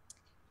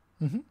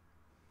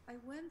 I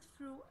went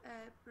through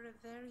a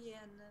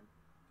Bavarian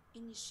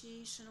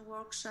initiation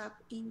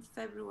workshop in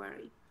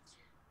February.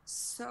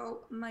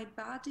 So my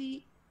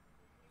body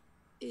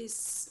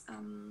is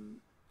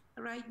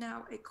right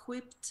now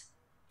equipped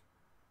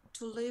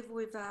to live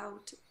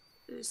without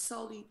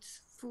solid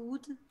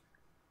food,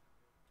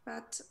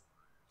 but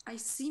I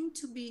seem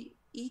to be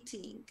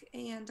eating,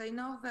 and I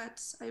know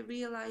that I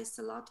realized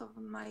a lot of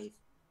my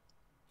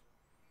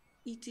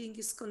eating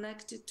is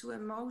connected to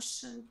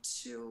emotion,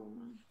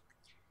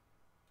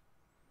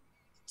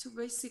 to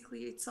basically,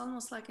 it's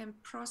almost like I'm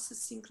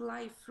processing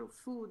life through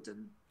food.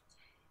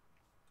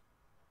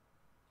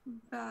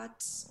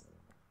 But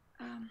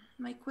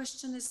my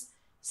question is,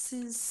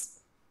 since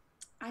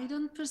I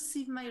don't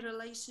perceive my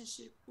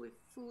relationship with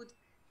food,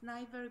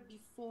 neither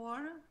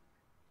before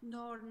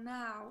nor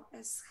now,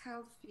 as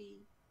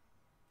healthy,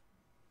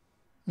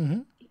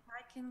 if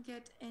I can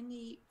get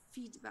any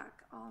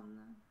feedback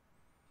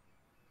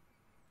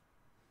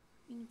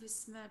in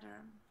this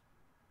matter.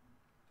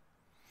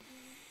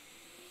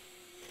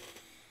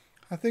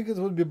 I think it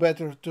would be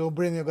better to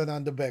bring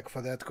Yogananda back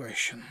for that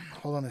question.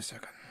 Hold on a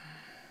second.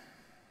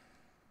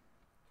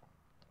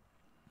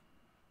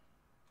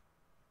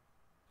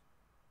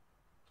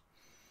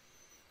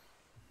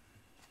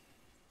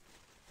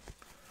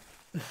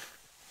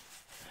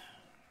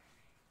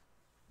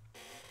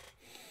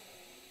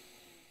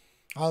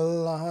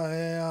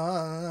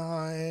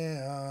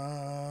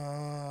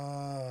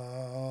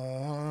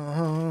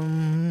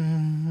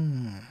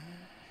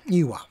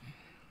 Iwa.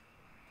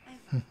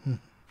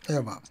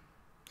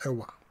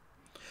 Ewa.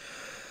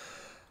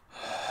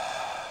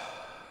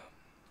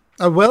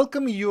 I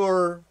welcome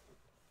your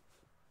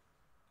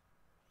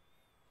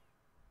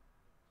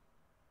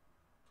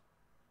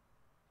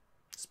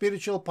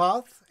spiritual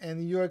path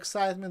and your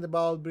excitement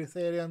about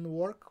breatharian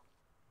work.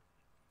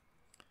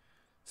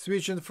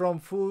 Switching from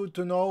food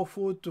to no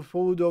food to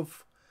food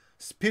of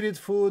spirit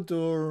food,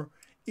 or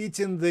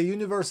eating the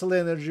universal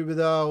energy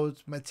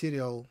without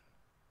material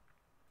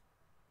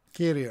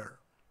carrier.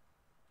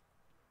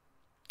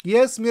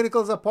 Yes,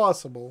 miracles are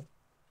possible.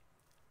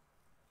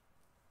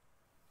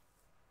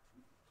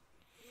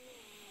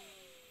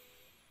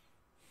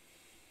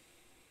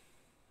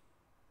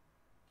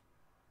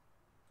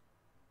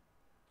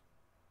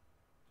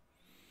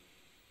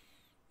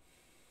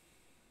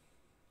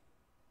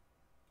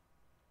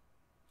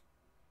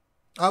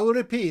 I will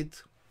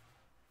repeat.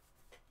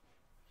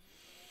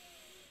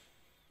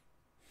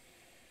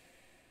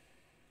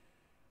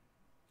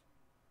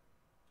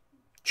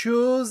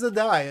 Choose a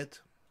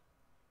diet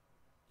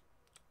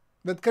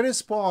that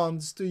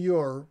corresponds to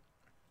your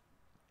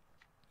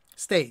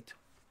state,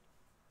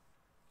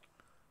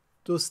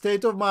 to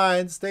state of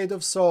mind, state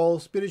of soul,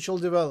 spiritual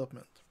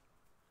development.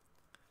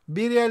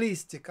 Be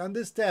realistic.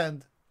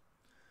 Understand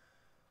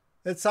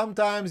that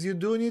sometimes you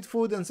do need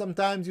food and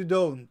sometimes you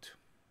don't.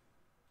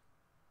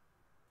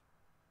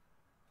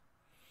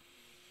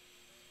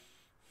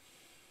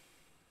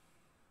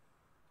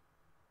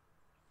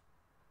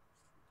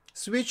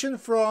 Switching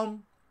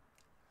from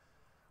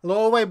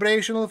low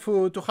vibrational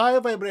food to higher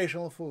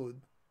vibrational food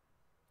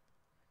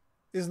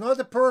is not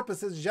a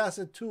purpose, it's just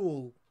a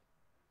tool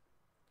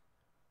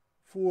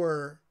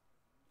for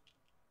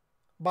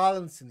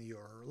balancing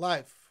your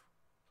life,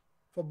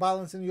 for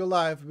balancing your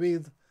life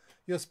with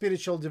your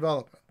spiritual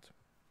development.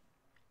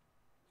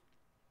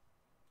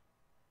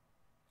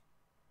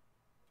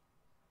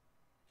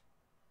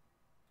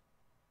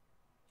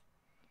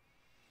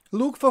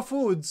 Look for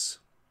foods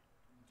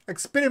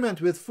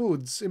Experiment with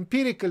foods,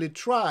 empirically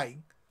try.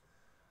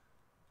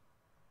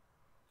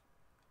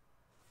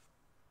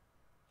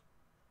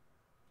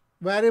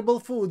 Variable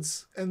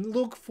foods and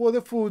look for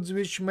the foods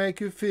which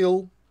make you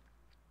feel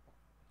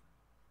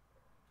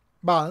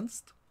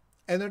balanced,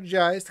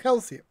 energized,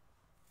 healthy.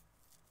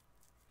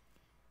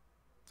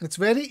 It's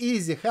very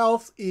easy.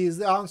 Health is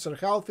the answer.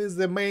 Health is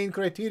the main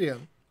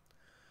criterion.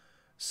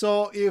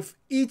 So if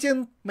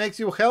eating makes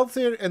you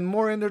healthier and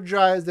more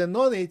energized than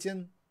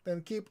non-eating,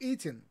 then keep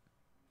eating.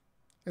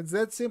 It's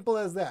that simple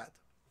as that.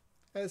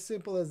 As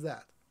simple as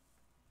that.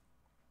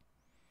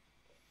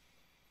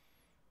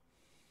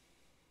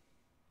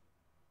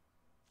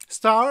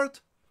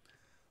 Start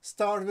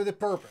with a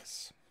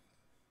purpose.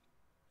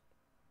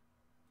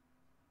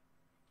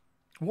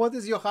 What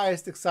is your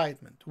highest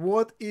excitement?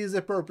 What is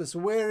the purpose?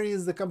 Where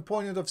is the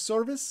component of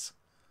service,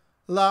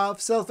 love,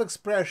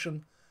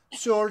 self-expression,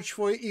 search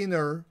for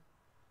inner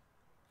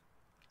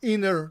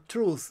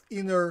truth,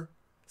 inner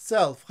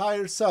self,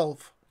 higher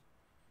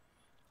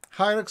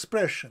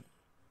expression?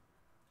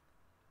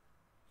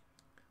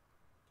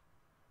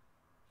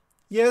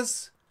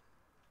 Yes,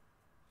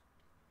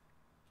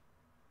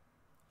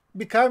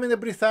 becoming a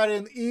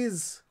breatharian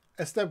is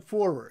a step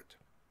forward.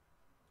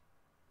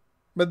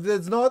 But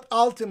that's not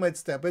ultimate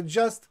step. It's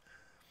just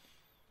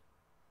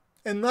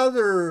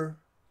another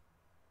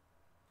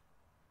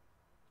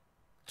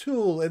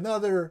tool,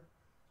 another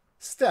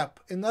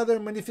step, another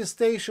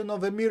manifestation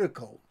of a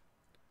miracle,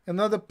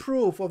 another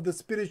proof of the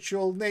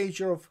spiritual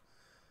nature of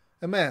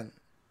a man.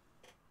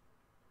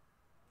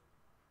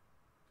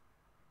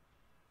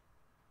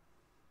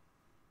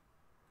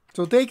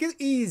 So take it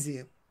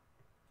easy.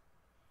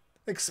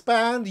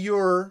 Expand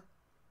your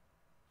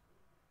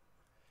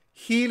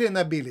healing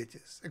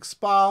abilities.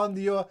 Expand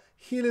your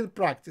healing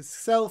practice,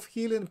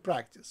 self-healing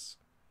practice.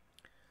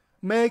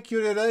 Make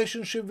your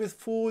relationship with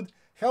food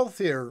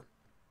healthier.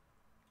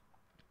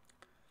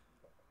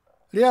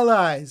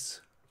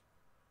 Realize,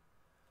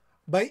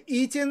 by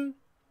eating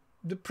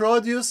the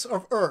produce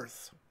of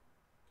earth,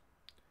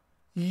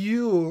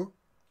 you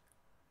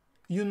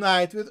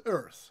unite with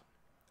earth.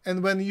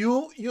 And when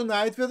you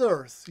unite with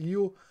earth,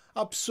 you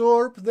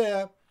absorb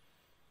the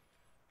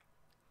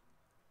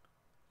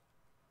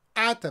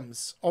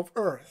atoms of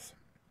earth.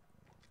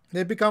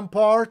 They become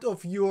part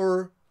of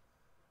your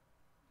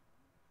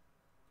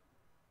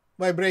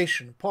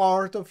vibration,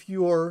 part of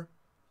your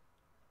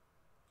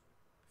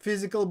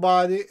physical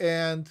body,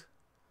 and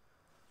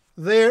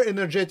their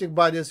energetic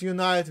bodies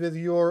unite with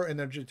your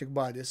energetic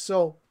bodies.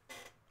 So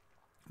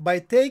by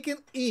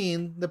taking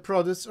in the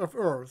products of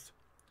earth,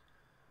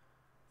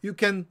 you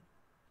can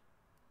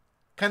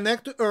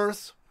connect to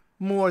earth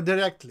more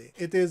directly.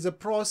 It is a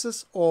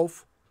process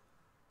of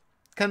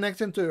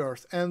connecting to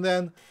earth, and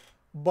then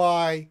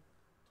by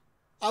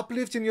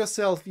uplifting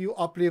yourself, you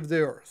uplift the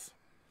earth.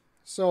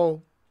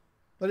 So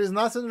there is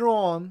nothing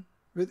wrong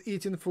with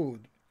eating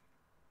food.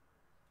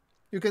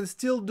 You can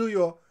still do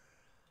your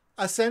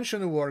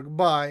ascension work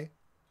by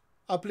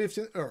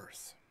uplifting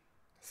earth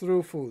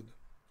through food.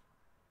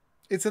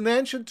 It's an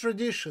ancient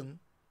tradition.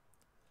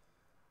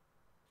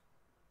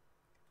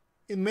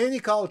 In many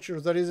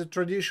cultures, there is a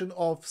tradition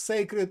of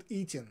sacred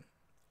eating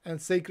and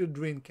sacred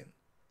drinking.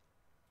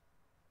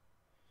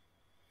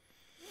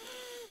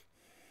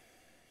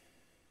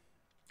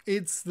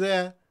 It's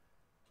the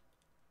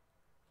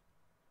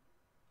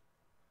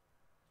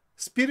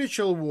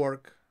spiritual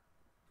work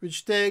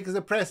which takes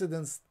the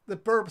precedence, the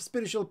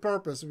spiritual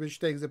purpose which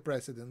takes the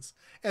precedence,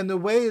 and the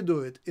way you do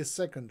it is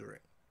secondary.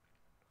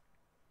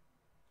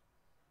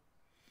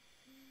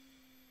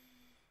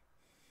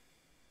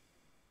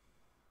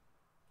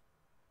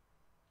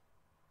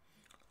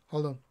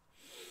 Hold on.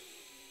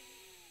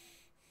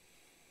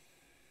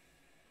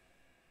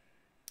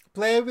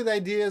 Play with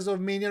ideas of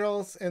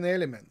minerals and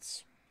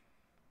elements.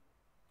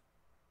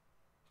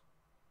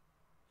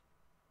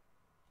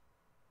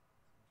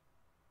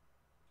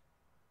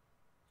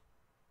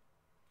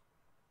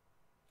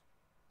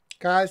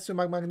 Calcium,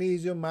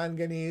 magnesium,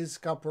 manganese,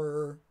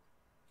 copper,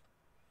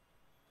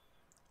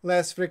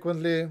 less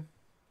frequently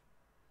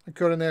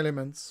occurring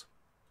elements.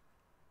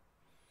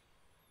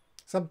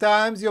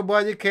 Sometimes your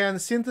body can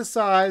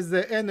synthesize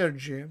the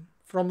energy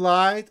from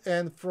light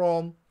and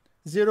from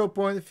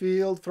zero-point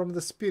field from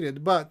the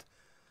spirit, but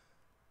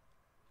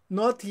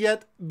not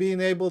yet being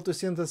able to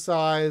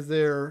synthesize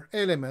their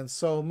elements.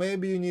 So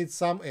maybe you need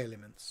some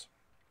elements,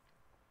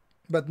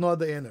 but not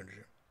the energy.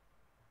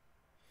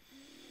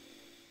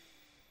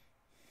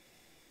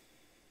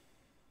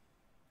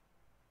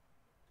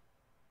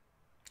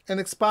 And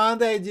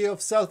expand the idea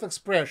of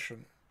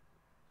self-expression,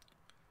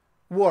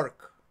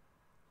 work,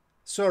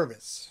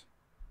 service,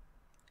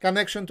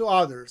 connection to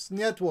others,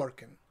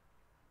 networking,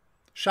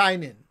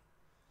 shining,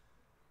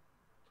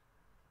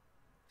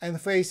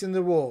 and facing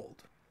the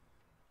world.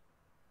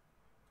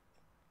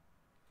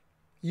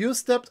 You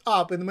stepped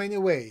up in many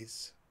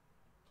ways.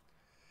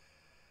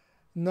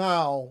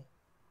 Now,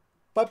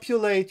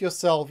 populate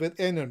yourself with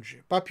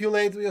energy,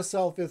 populate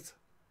yourself with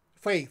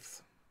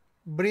faith,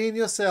 bring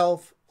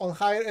yourself on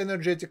higher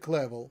energetic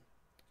level,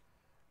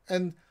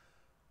 and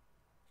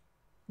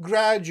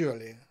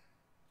gradually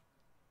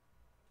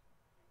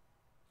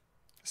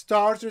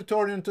start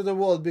returning to the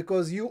world,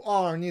 because you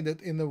are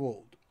needed in the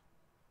world.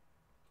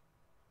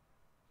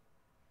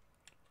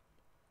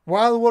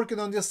 While working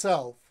on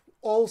yourself,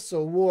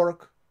 also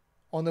work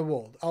on the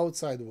world,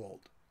 outside the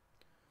world,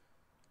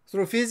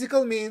 through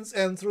physical means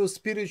and through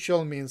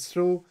spiritual means,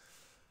 through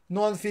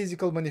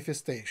non-physical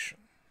manifestation.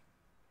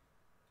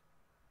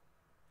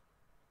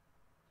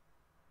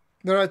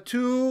 There are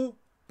two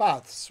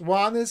paths.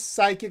 One is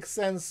psychic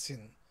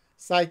sensing,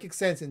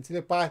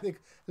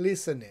 telepathic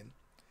listening,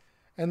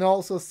 and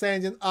also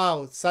sending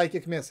out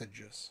psychic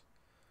messages,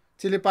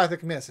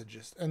 telepathic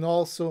messages, and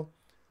also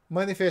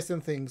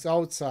manifesting things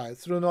outside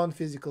through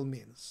non-physical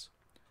means,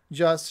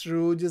 just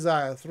through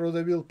desire, through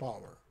the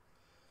willpower,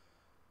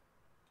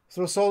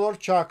 through solar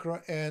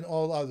chakra and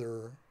all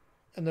other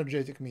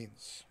energetic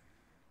means.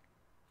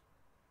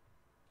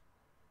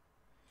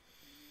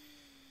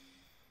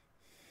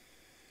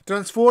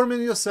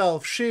 Transforming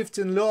yourself,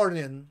 shifting,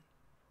 learning,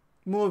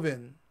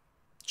 moving,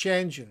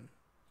 changing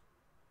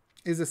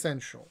is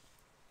essential.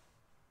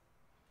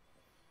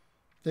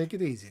 Take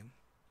it easy.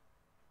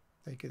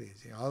 Take it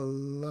easy.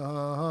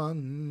 Allah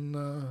Om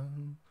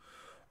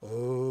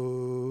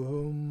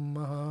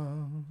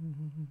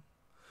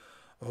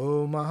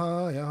Om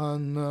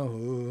Yahyel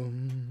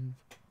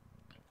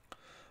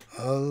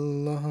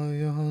Allah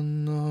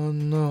Yahyel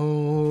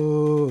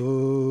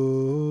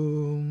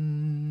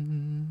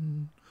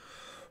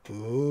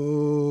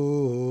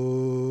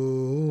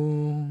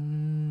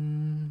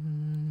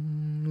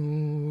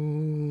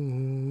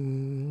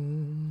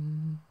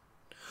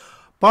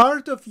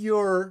Part of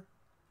your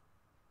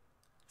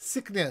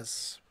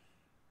sickness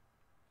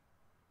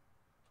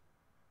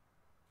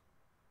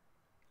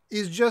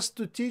is just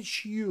to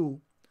teach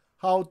you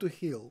how to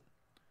heal.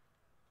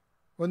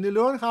 When you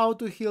learn how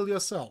to heal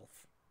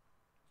yourself,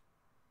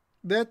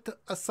 that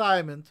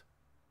assignment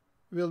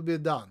will be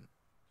done.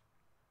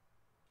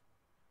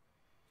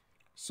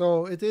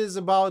 So it is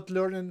about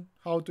learning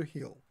how to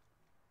heal.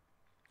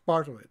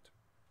 Part of it.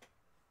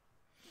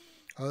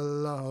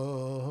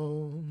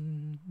 Allah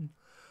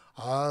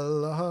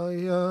Allah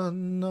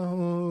Yahyel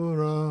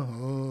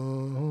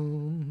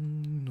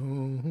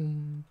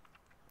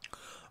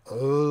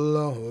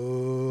Allah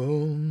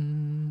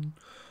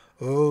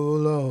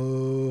Allah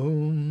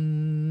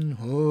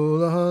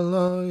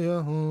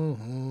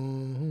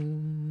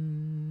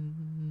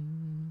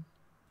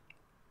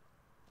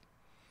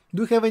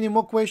Do you have any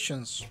more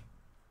questions?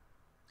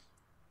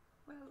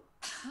 Well,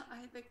 I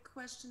have a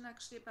question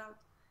actually about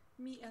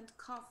me and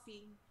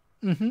coffee.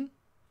 Mm-hmm.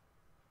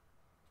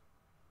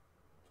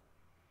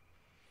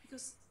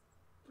 Because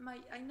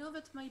I know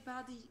that my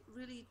body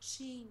really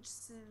changed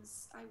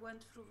since I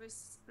went through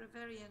this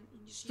Bavarian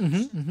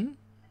initiation. Mm-hmm.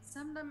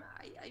 Sometimes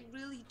I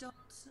really don't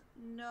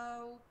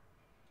know,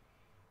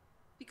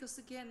 because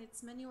again,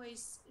 it's many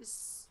ways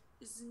is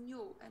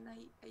new, and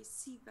I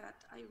see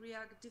that I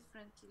react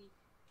differently.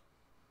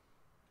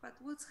 But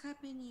what's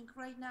happening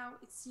right now,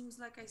 it seems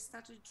like I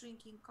started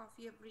drinking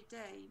coffee every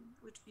day,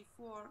 which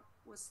before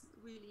was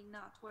really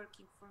not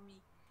working for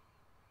me.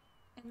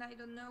 And I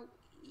don't know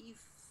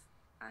if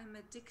I'm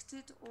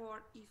addicted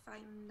or if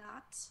I'm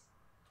not.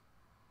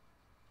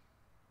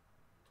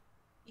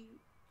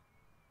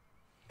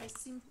 I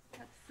seem to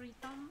have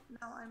freedom.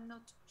 Now I'm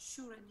not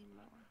sure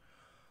anymore.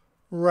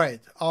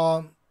 Right.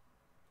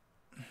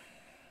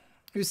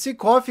 You see,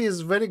 coffee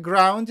is very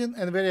grounding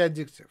and very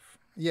addictive.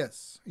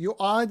 Yes, you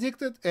are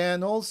addicted,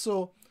 and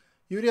also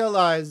you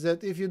realize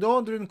that if you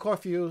don't drink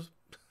coffee,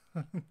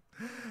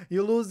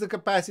 you lose the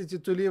capacity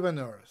to live on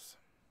Earth.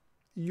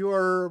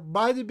 Your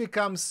body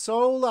becomes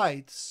so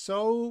light,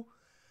 so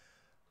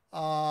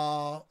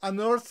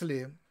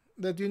unearthly,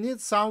 that you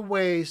need some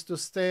ways to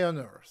stay on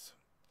Earth.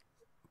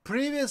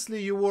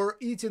 Previously, you were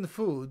eating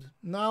food.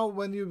 Now,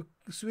 when you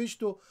switch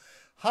to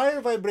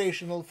higher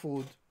vibrational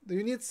food,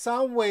 you need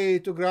some way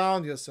to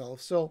ground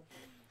yourself. So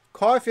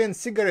coffee and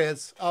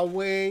cigarettes are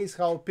ways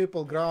how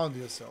people ground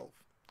themselves.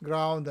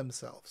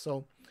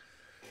 So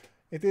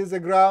it is a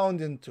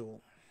grounding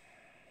tool.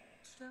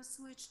 Should I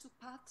switch to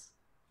pot?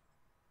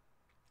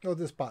 What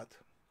is pot?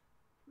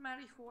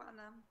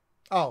 Marijuana.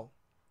 Oh.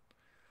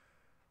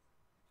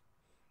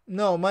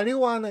 No,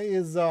 marijuana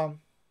is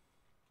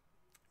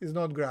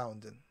not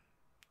grounding.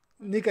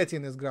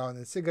 Nicotine is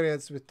grounding.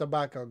 Cigarettes with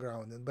tobacco are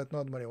grounding, but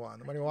not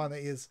marijuana. Marijuana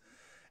is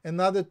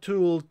another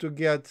tool to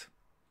get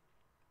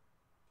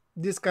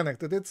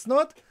disconnected. It's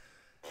not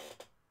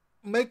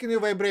making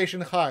your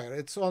vibration higher.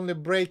 It's only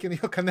breaking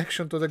your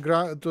connection to the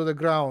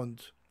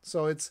ground.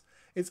 So it's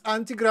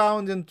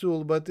anti-grounding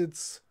tool, but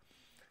its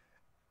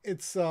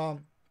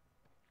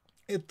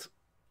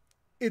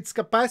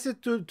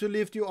capacity to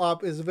lift you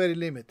up is very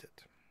limited.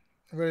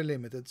 Very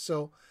limited.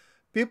 So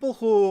people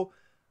who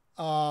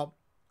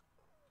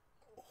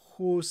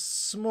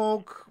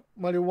smoke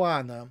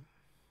marijuana,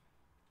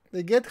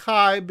 they get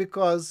high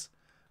because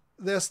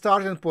their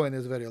starting point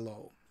is very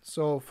low.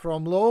 So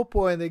from low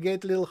point they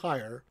get a little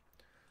higher,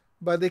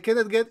 but they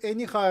cannot get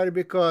any higher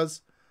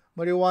because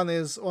marijuana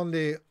is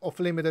only of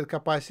limited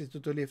capacity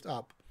to lift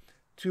up.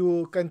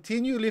 To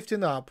continue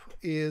lifting up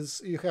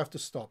is you have to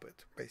stop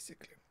it,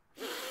 basically.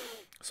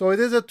 So it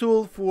is a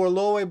tool for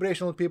low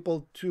vibrational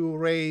people to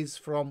raise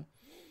from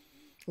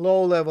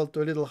low level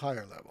to a little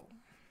higher level.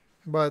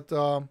 But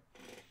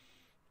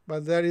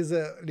there is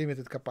a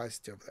limited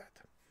capacity of that.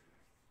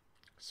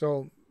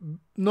 So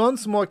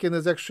non-smoking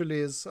is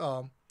actually is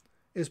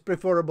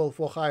preferable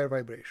for higher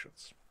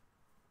vibrations.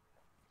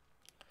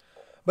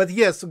 But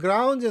yes,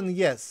 grounding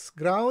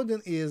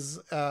is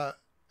a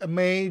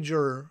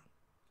major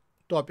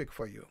topic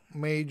for you,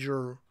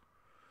 major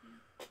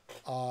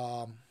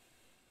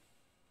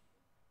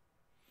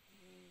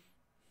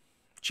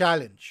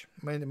challenge,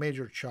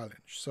 major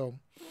challenge. So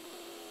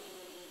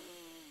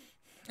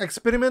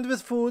experiment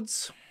with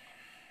foods.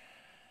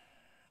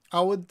 I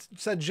would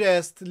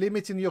suggest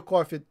limiting your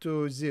coffee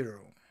to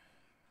 0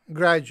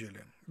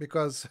 gradually,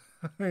 because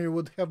you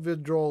would have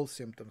withdrawal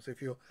symptoms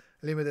if you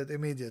limit it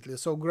immediately.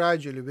 So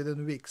gradually,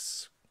 within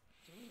weeks,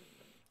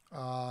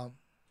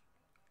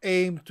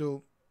 aim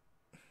to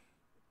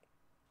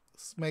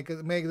make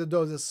the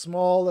doses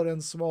smaller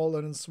and smaller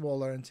and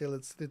smaller until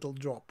it's little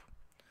drop.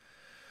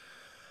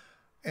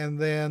 And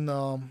then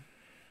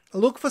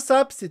look for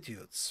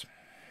substitutes.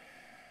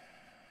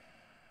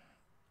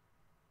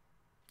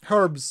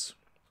 Herbs.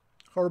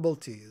 Herbal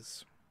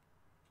teas,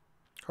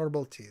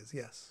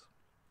 yes.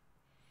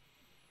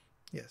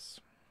 Yes.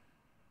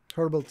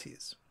 Herbal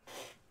teas.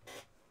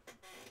 Okay,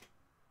 thank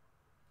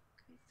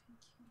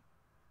you.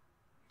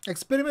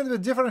 Experiment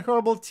with different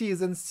herbal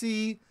teas and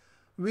see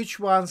which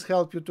ones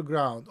help you to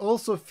ground.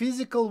 Also,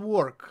 physical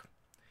work.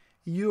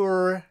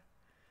 Your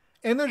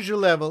energy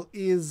level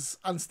is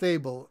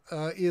unstable,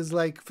 is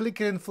like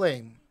flickering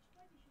flame.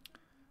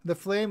 The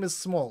flame is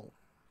small.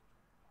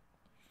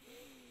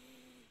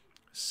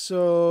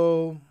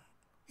 So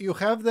you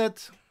have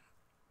that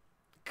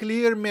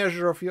clear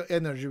measure of your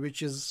energy,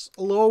 which is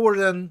lower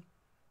than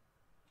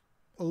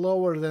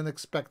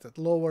expected,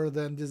 lower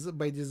than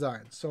by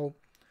design. So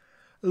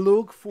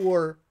look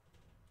for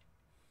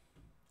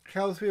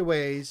healthy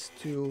ways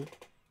to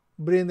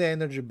bring the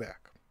energy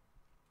back.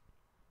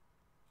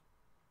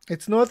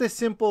 It's not a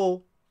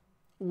simple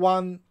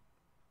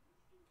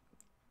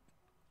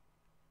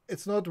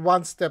it's not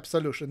one-step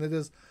solution. It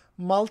is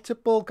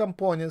multiple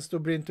components to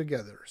bring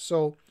together.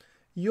 So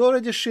you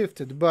already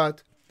shifted,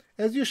 but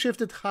as you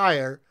shifted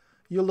higher,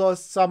 you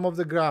lost some of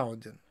the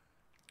grounding.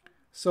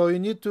 So you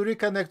need to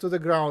reconnect to the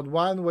ground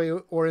one way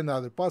or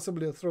another,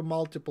 possibly through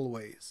multiple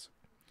ways.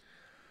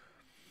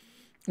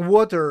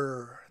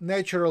 Water,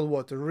 natural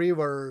water,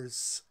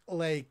 rivers,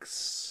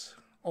 lakes,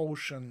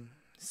 ocean,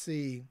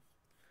 sea,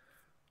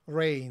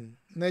 rain.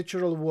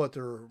 Natural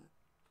water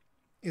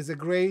is a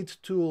great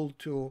tool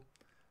to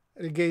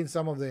regain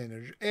some of the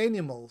energy.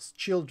 Animals,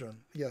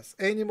 children, yes,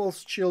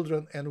 animals,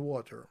 children, and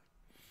water.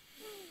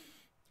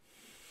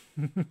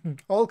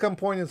 All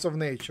components of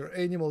nature: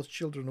 animals,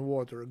 children,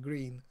 water,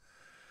 green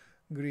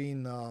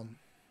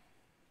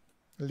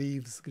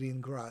leaves,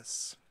 green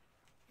grass.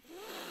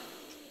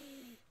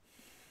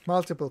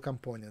 Multiple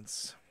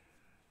components.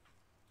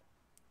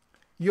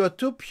 You are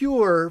too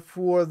pure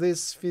for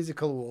this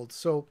physical world,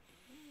 so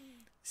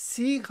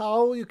see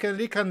how you can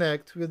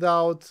reconnect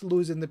without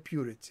losing the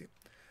purity.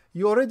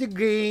 You already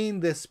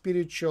gained the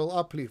spiritual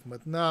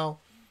upliftment. Now,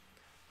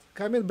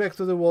 coming back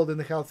to the world in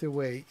a healthy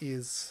way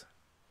is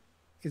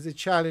a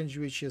challenge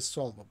which is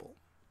solvable.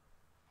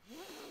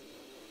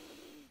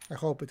 I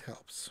hope it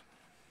helps.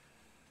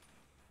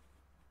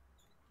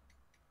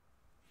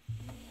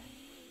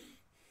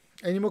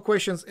 Any more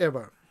questions,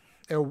 Eva?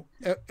 Eva.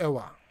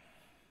 Eva,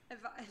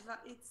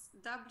 it's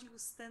W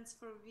stands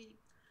for V.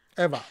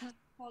 Eva.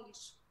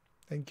 Polish.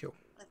 Thank you.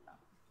 Eva.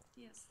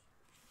 Yes.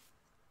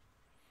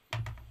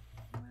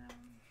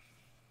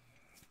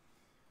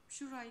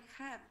 Sure I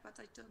have, but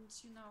I don't,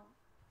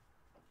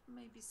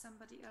 maybe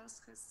somebody else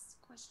has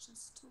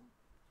questions too.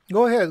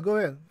 Go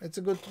ahead. It's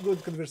a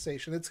good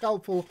conversation. It's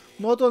helpful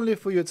not only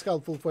for you, it's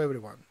helpful for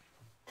everyone.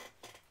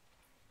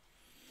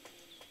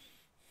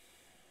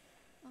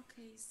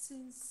 Okay,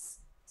 since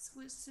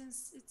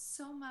it's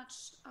so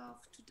much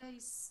of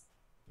today's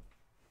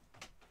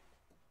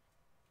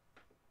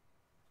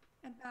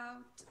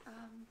about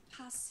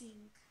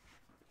passing,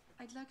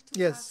 I'd like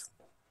to ask.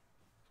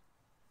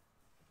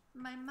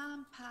 My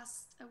mom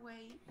passed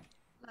away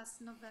last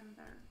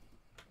November,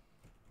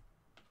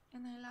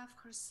 and I love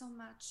her so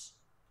much,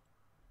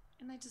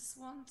 and I just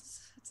want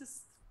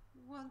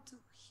to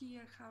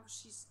hear how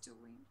she's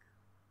doing.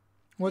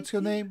 What's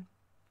your name?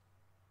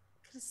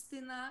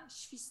 Krystyna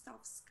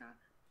Świstowska.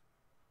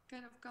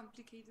 Kind of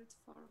complicated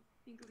for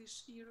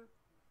English ear.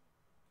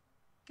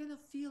 Kind of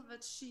feel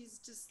that she's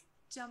just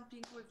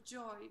jumping with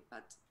joy,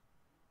 but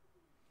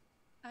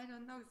I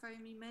don't know if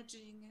I'm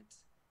imagining it.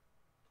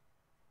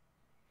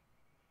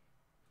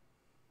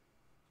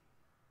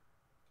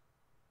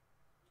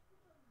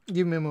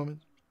 Give me a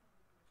moment.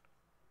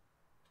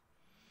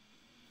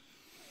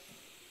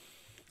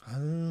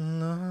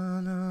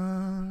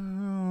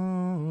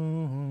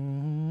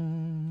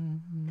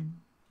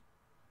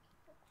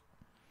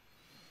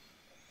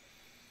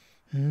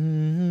 All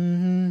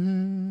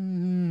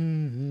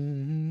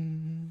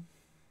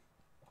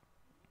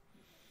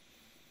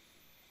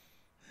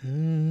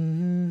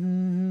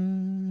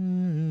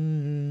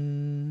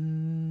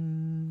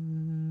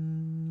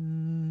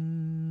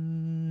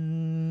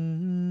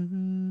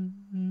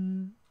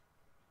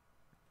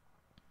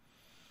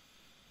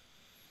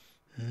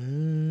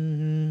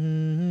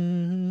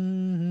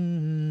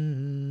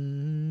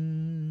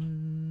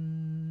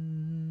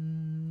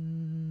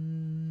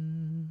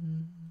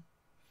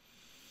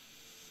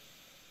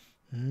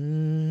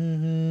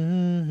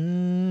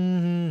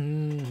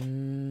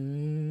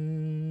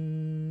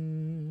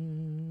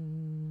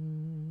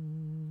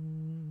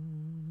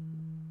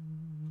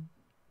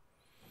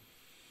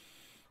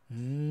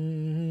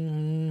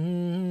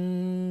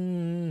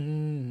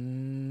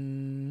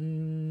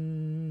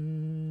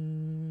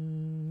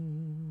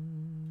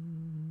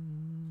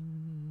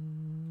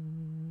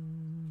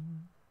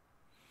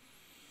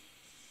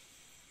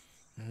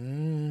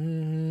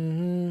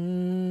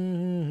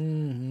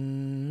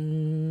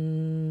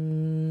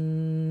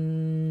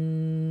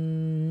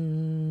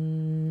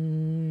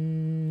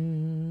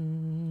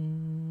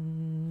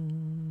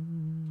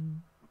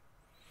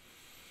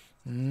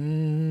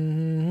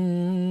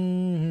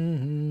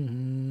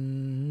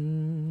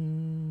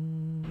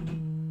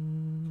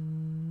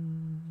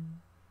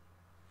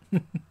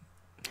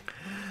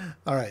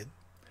right.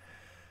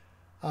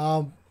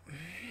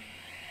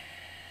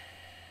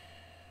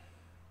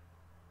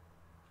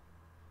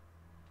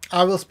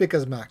 I will speak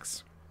as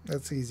Max.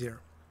 That's easier.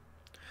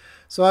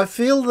 So I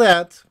feel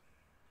that,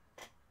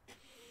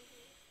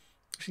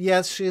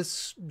 yes,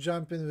 she's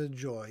jumping with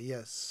joy.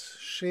 Yes,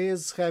 she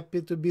is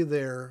happy to be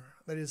there.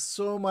 There is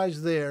so much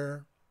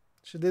there.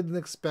 She didn't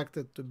expect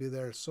it to be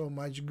there. So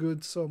much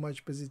good, so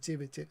much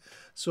positivity,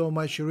 so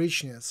much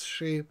richness.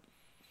 She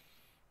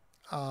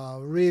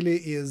really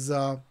is.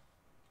 Her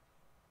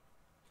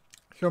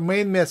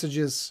main message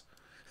is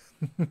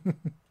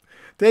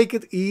take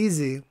it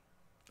easy.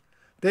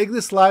 Take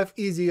this life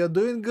easy. You're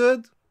doing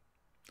good,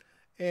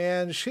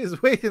 and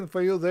she's waiting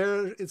for you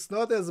there. It's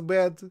not as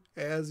bad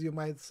as you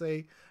might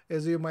say,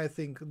 as you might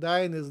think.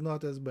 Dying is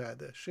not as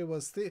bad. She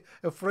was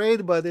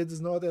afraid, but it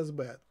is not as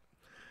bad.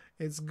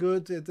 It's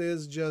good. It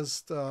is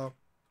just a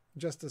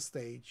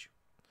stage.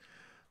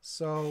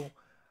 So,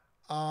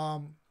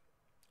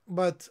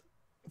 but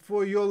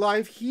for your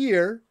life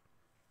here,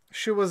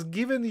 she was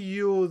giving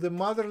you the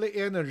motherly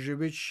energy,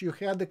 which you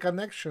had the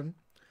connection,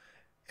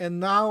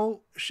 and now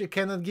she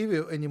cannot give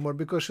you anymore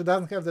because she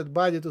doesn't have that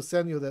body to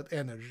send you that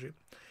energy.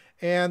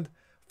 And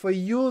for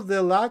you,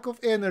 the lack of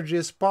energy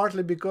is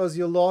partly because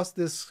you lost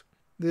this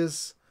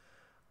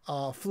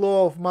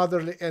flow of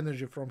motherly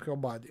energy from her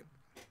body.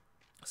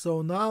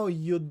 So now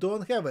you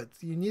don't have it.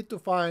 You need to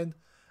find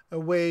a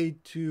way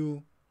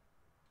to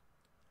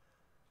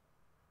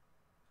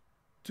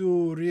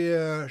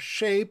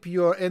reshape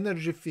your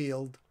energy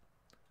field,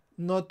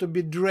 not to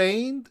be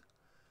drained,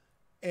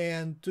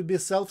 and to be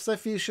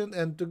self-sufficient,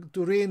 and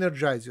to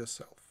re-energize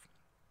yourself.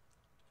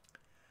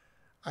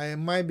 I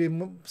might be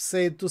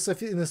say it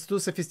in a too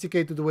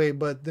sophisticated way,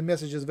 but the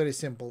message is very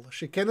simple.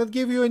 She cannot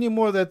give you any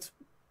more that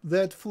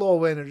flow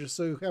of energy,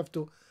 so you have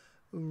to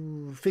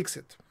fix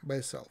it by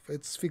yourself.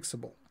 It's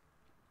fixable.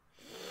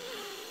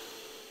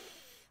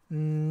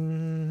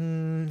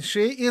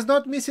 She is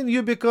not missing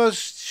you because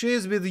she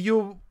is with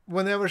you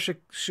whenever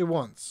she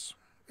wants.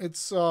 It's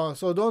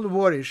so don't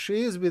worry.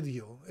 She is with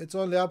you. It's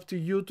only up to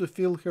you to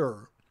feel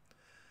her.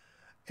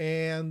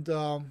 And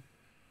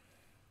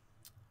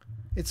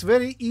it's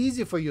very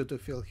easy for you to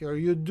feel her.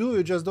 You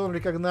just don't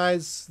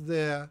recognize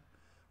the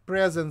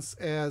presence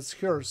as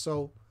her.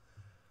 So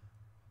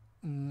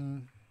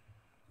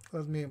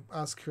let me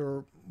ask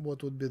her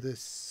what would be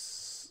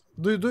this.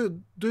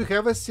 Do you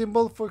have a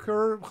symbol for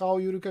her? How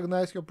you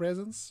recognize her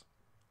presence?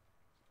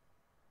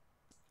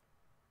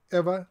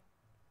 Eva?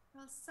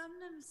 Well,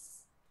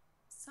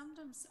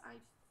 sometimes I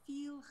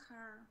feel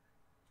her,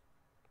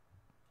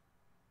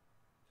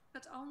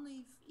 but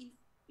only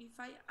if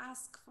I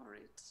ask for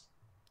it.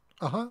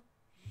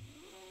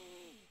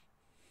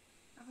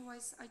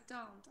 Otherwise, I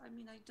don't. I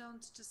mean, I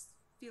don't just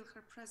feel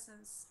her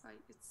presence.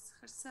 It's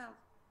herself.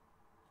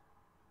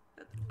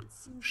 But it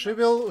seems she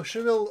will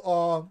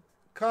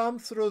come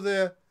through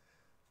the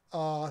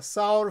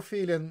sour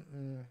feeling.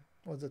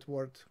 What's that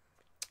word?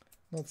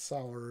 Not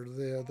sour.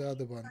 The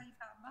other one. Sai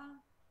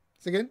Baba.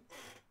 Say again.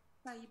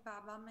 Sai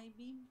Baba,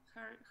 maybe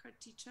her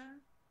teacher.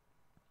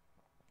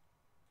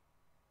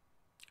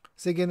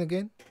 Say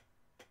again.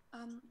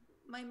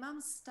 My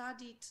mom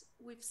studied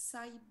with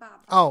Sai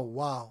Baba. Oh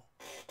wow.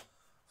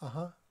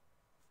 I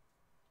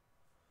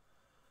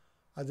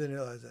didn't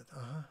realize that.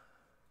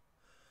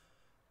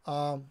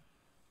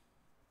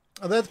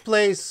 That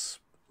place,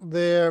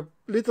 the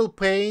little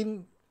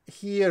pain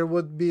here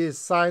would be a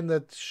sign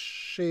that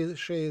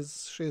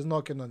she's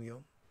knocking on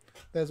you.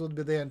 That would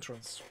be the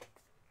entrance.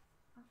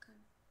 Okay.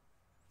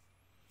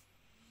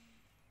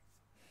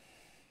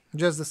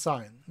 Just the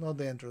sign, not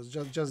the entrance.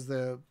 Just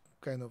the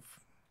kind of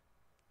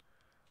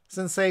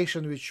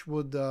sensation which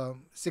would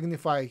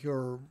signify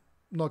her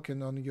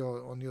knocking on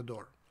your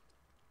door,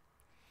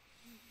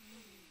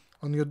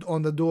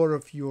 on the door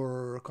of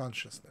your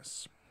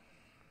consciousness.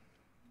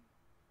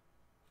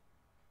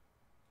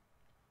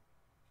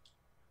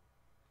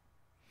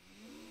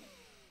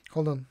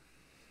 Hold on.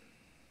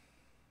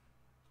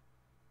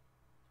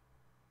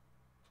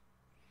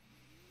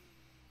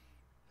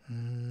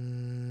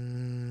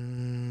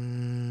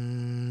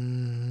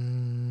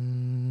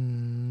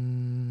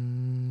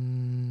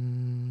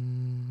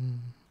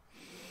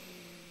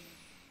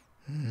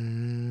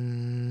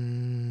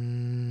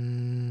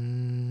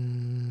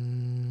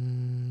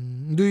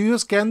 Do you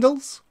use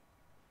candles?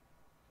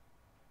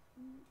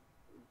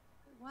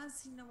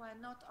 Once in a while,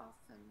 not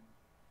often.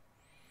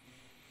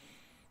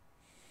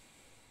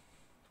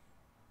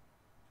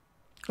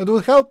 It will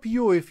help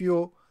you if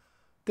you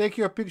take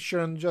your picture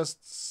and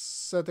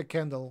just set a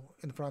candle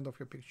in front of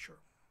your picture.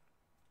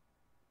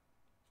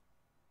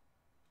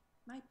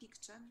 My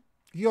picture?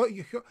 Your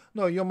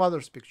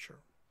mother's picture.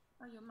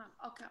 Oh, your mom.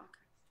 Okay.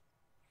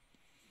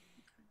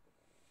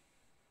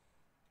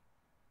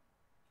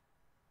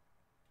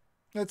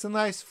 It's a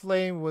nice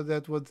flame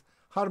that would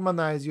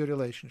harmonize your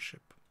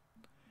relationship.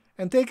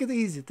 And take it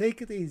easy,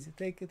 take it easy,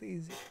 take it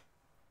easy.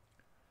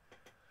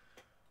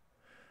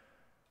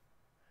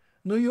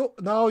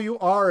 Now you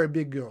are a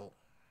big girl.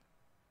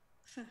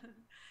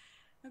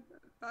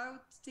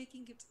 About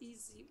taking it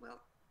easy. Well,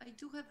 I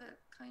do have a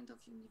kind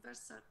of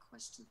universal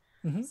question.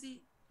 Mm-hmm.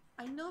 See,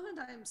 I know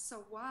that I am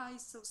so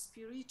wise, so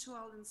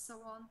spiritual, and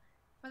so on,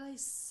 but I have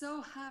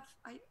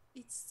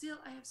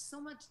so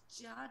much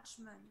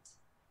judgment.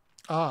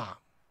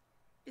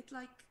 It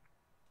like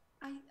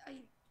I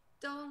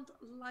don't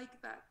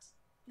like that.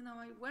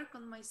 I work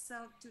on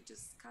myself to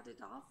just cut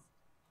it off.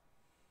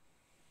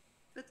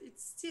 But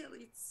it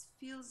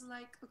feels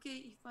like, okay,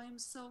 if I'm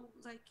so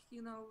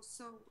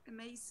so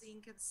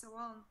amazing and so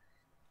on,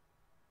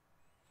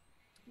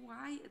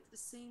 why at the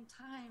same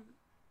time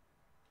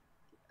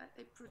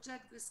I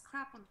project this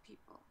crap on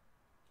people?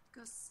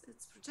 Because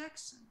it's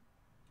projection.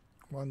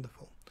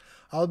 Wonderful.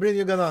 I'll bring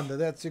Yogananda.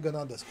 That's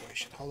Yogananda's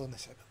question. Hold on a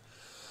second.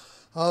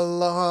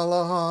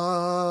 Allahumma.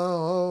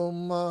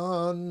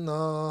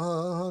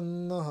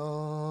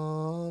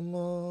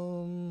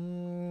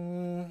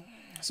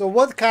 So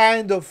what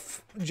kind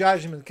of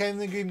judgment?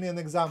 Can you give me an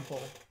example?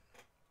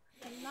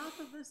 A lot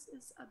of this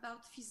is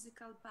about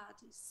physical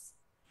bodies.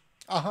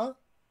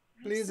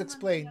 Please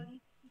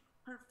explain.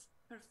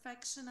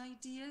 Perfection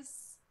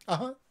ideas.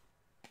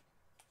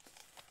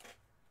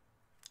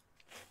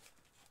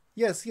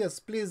 Yes,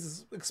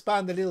 please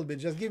expand a little bit.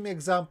 Just give me an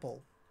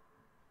example.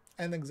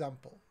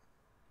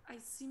 I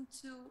seem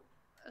to,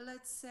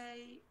 let's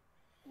say,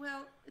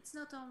 well, it's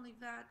not only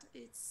that,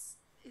 it's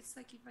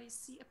like if I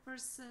see a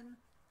person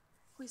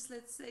who is,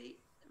 let's say,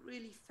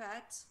 really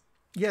fat.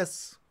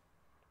 Yes.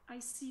 I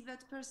see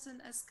that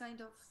person as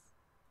kind of,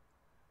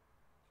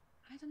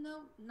 I don't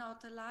know,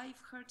 not alive,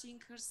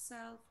 hurting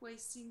herself,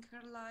 wasting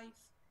her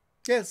life.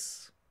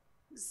 Yes.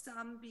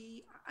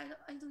 Zombie.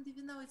 I don't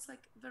even know. It's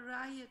like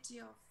variety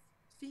of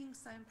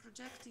things I'm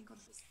projecting on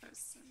this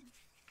person.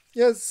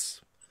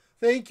 Yes.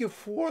 Thank you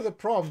for the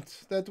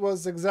prompt. That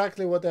was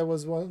exactly what I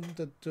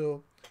wanted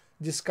to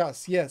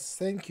discuss. Yes,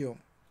 thank you.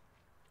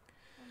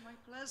 Oh, my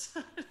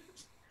pleasure.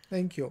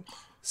 Thank you.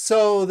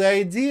 So the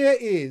idea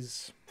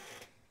is,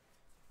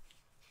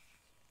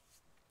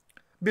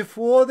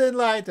 before the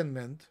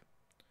enlightenment,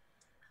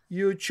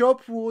 you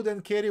chop wood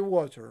and carry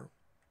water.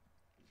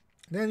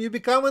 Then you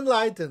become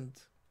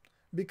enlightened,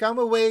 become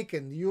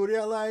awakened. You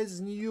realize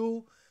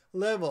new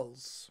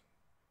levels.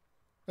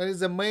 That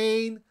is the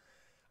main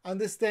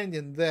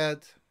understanding,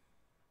 that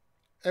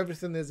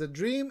everything is a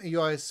dream, you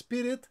are a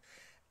spirit,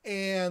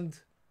 and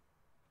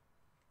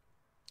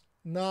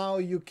now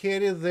you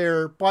carry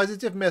their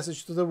positive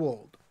message to the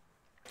world.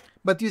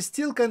 But you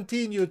still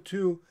continue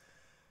to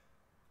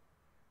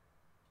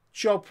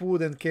chop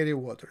wood and carry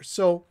water.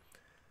 So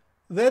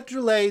that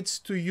relates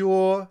to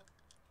your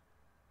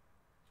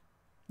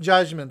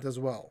judgment as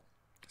well.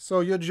 So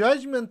your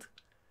judgment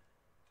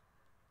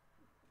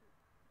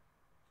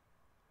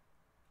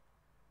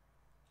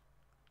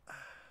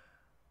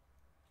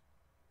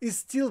is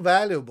still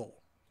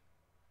valuable.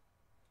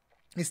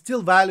 It's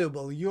still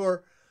valuable.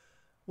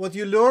 What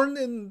you learned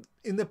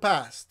in the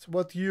past,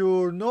 what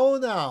you know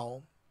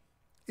now,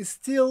 is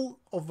still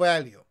of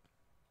value.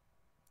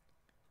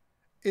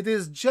 It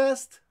is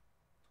just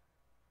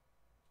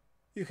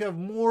you have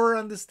more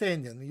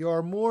understanding. You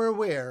are more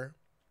aware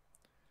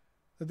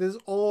that is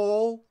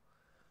all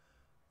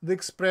the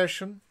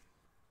expression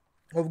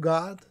of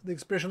God, the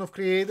expression of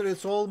Creator.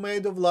 It's all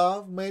made of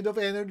love, made of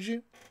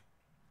energy.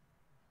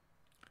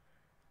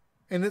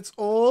 And it's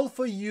all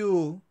for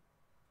you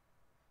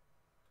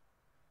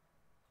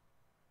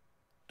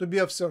to be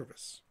of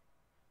service.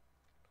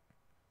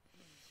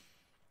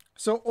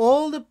 So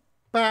all the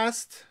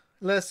past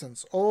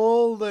lessons,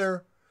 all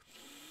the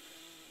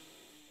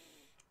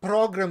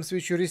programs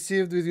which you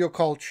received with your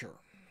culture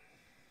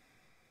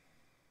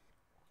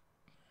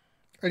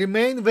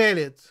remain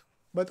valid,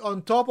 but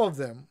on top of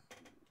them,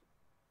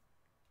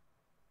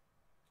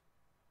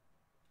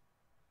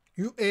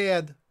 You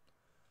add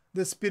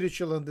the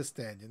spiritual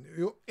understanding.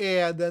 You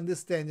add the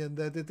understanding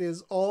that it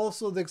is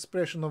also the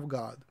expression of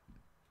God.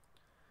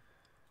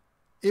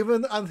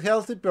 Even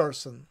unhealthy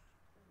person,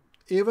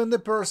 even the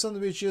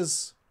person which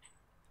is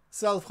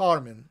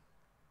self-harming,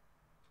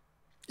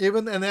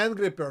 even an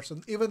angry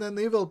person, even an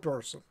evil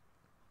person,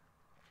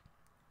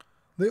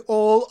 they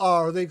all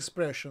are the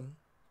expression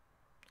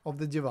of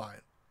the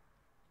divine.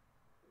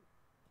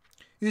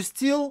 You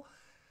still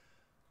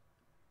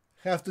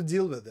have to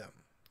deal with them.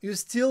 You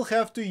still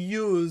have to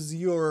use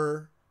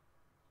your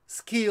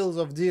skills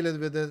of dealing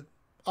with the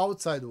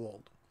outside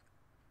world.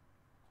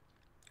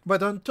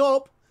 But on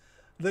top,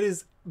 there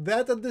is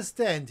that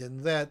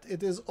understanding that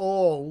it is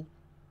all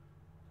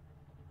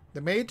the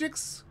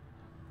matrix,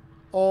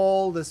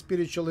 all the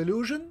spiritual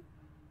illusion,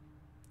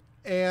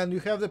 and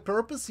you have the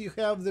purpose, you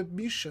have the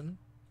mission.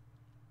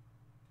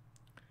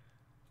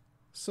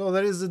 So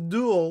there is a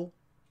dual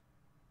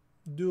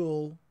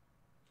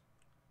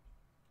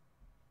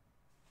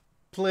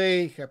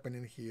play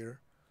happening here.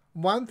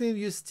 One thing,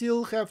 you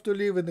still have to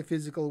live in the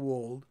physical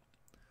world,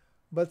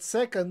 but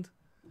second,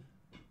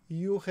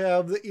 you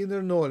have the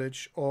inner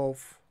knowledge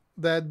of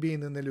that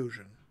being an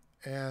illusion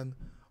and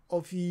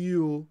of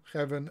you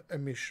having a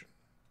mission.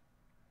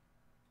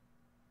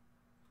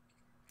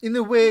 In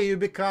a way, you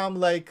become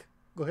like,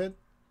 go ahead.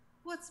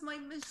 What's my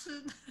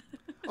mission?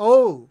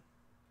 Oh,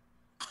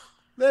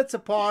 that's a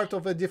part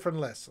of a different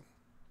lesson.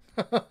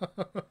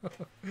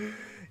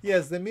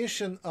 Yes, the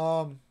mission,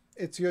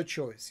 it's your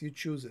choice. You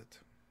choose it.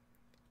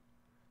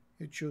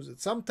 You choose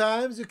it.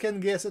 Sometimes you can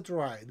guess it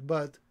right,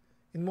 but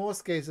in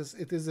most cases,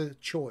 it is a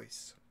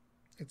choice.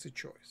 It's a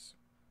choice.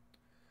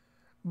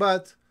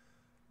 But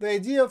the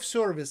idea of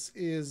service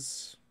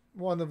is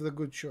one of the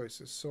good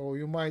choices, so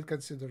you might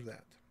consider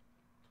that.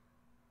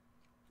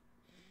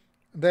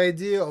 The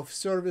idea of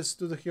service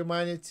to the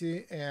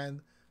humanity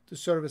and to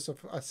service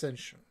of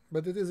ascension,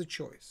 but it is a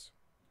choice.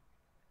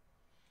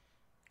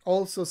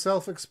 Also,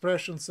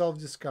 self-expression,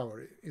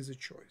 self-discovery is a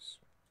choice.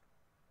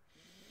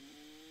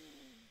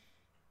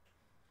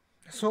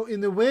 So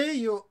in a way,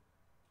 you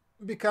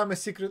become a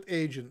secret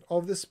agent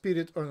of the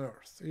spirit on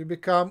earth. You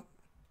become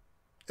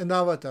an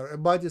avatar, a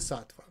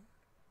bodhisattva.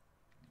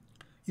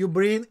 You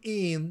bring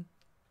in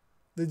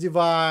the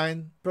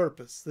divine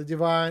purpose, the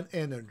divine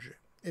energy,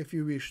 if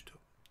you wish to.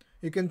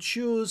 You can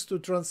choose to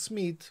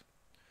transmit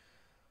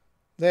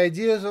the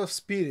ideas of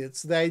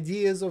spirits, the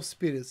ideas of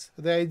spirits,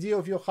 the idea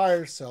of your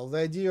higher self, the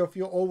idea of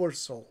your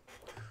oversoul,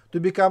 to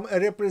become a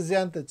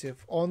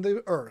representative on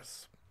the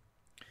earth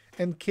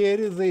and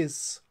carry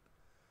this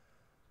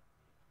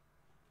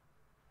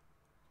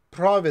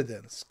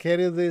providence,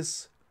 carry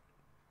this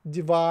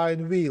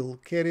divine will,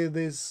 carry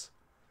this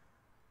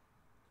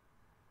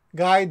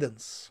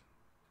guidance,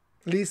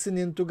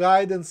 listening to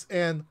guidance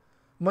and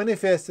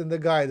manifesting the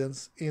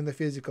guidance in the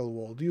physical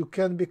world. You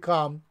can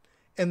become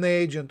an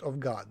agent of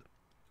God.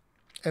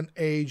 An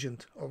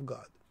agent of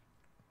God.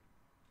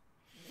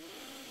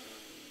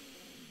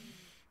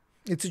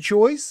 It's a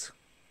choice.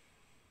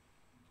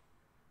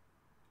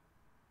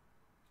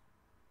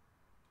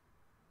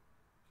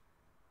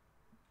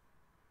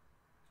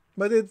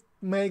 But it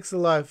makes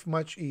life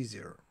much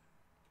easier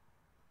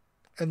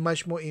and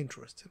much more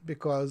interesting,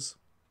 because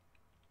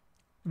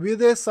with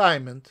the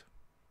assignment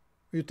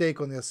you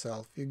take on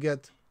yourself, you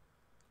get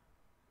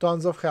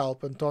tons of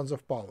help and tons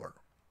of power.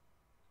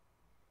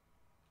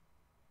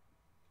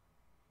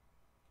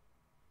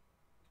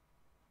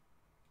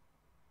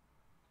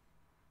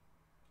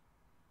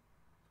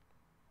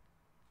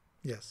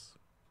 Yes.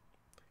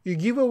 You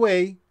give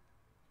away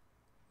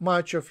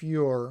much of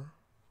your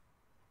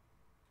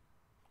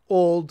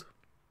old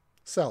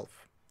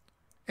self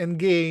and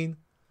gain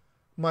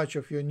much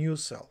of your new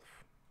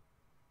self.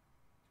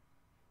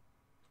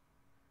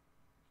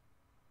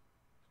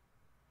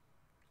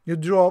 You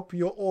drop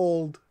your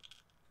old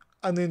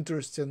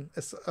uninteresting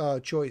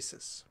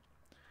choices.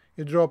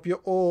 You drop your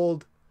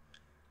old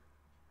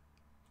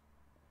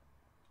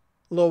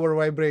lower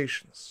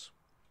vibrations.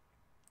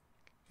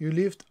 You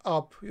lift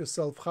up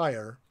yourself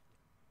higher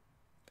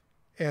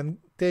and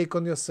take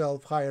on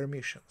yourself higher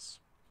missions.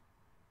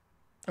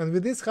 And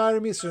with these higher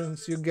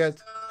missions, you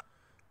get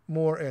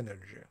more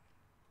energy,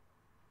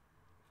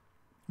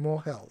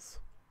 more health,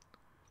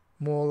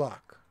 more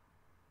luck.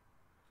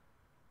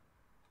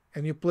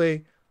 And you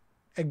play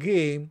a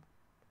game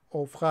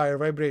of higher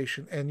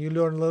vibration and you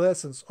learn the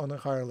lessons on a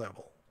higher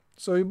level.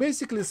 So you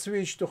basically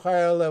switch to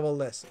higher level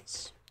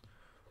lessons.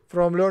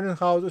 From learning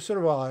how to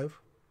survive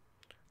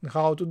and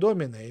how to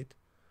dominate,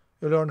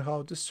 you learn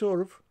how to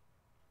serve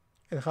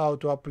and how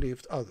to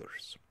uplift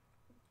others.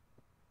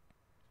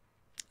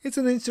 It's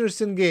an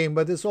interesting game,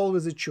 but it's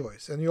always a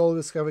choice, and you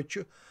always have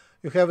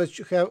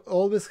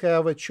always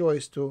have a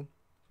choice to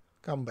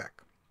come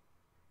back.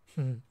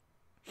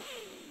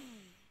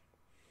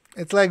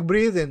 It's like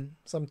breathing.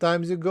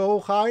 Sometimes you go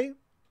high,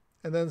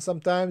 and then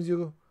sometimes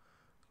you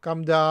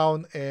come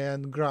down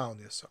and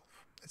ground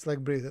yourself. It's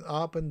like breathing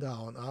up and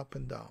down, up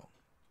and down.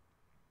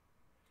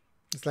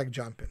 It's like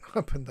jumping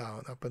up and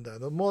down, up and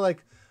down. More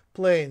like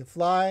plane,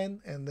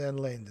 flying and then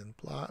landing,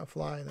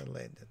 flying and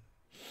landing.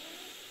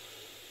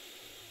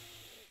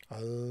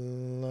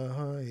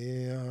 Allah,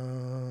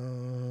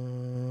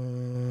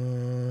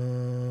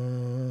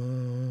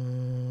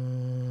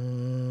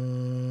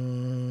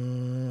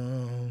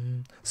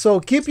 so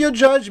keep your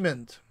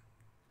judgment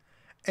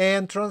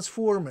and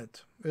transform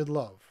it with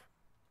love.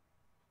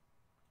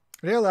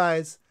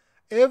 Realize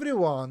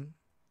everyone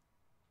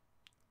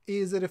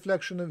is a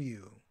reflection of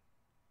you.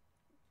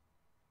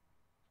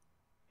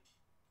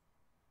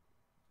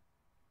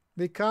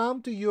 They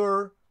come to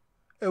your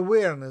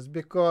awareness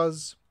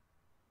because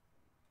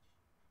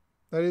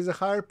there is a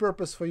higher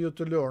purpose for you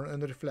to learn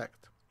and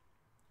reflect.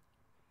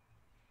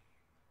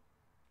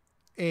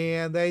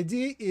 And the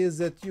idea is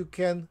that you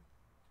can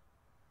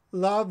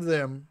love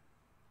them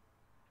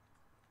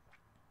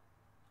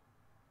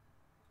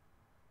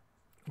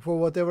for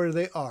whatever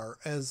they are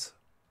as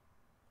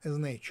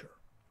nature.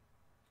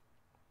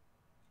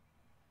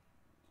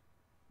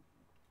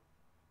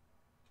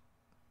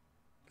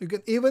 You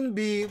can even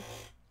be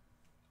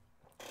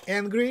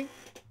angry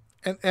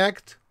and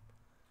act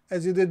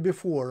as you did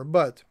before,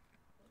 but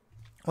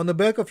on the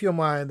back of your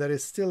mind there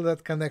is still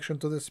that connection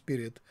to the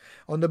spirit.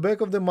 On the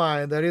back of the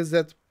mind there is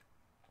that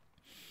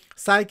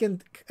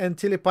psychic and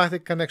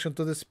telepathic connection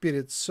to the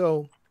spirit.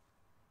 So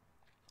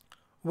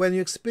when you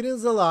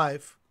experience the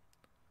life,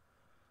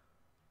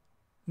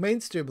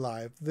 mainstream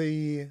life,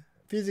 the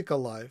physical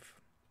life,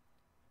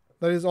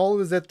 there is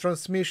always that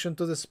transmission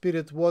to the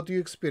spirit what you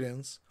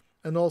experience,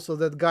 and also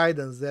that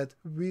guidance, that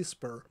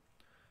whisper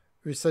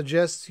which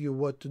suggests you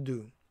what to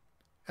do.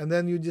 And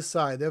then you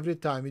decide, every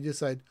time you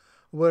decide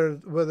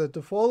whether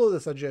to follow the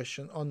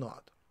suggestion or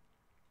not.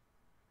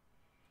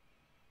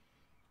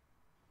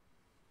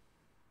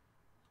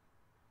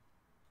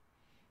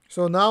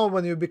 So now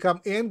when you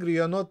become angry,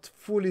 you're not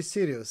fully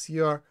serious.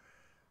 You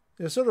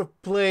sort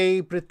of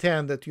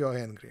pretend that you're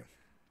angry.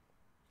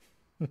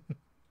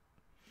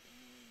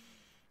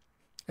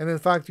 And in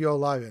fact, you're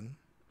loving.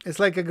 It's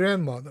like a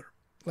grandmother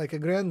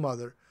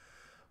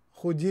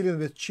who dealing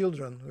with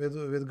children,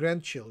 with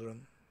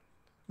grandchildren.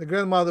 The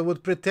grandmother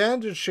would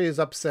pretend that she is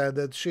upset,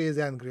 that she is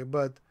angry,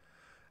 but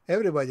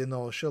everybody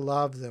knows she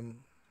loves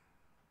them.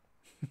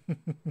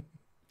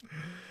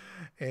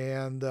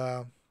 And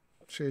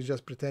she is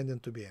just pretending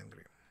to be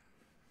angry.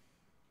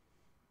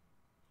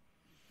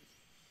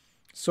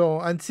 So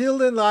until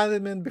the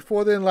enlightenment,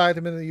 before the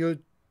enlightenment, you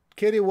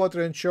carry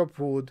water and chop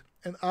wood,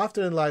 and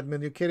after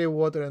enlightenment, you carry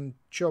water and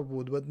chop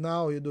wood, but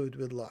now you do it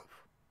with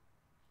love.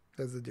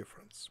 That's the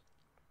difference.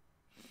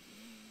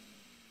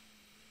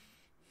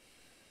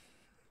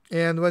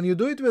 And when you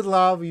do it with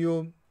love,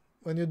 when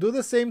you do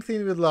the same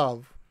thing with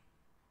love,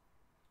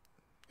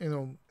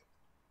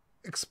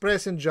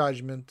 expressing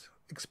judgment,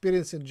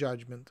 experiencing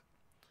judgment,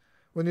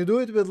 when you do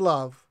it with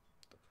love,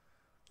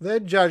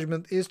 that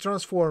judgment is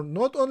transformed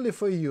not only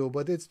for you,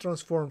 but it's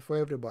transformed for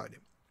everybody.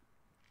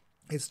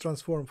 It's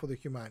transformed for the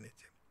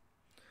humanity.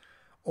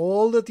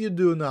 All that you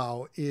do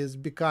now is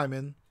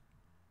becoming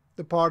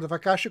the part of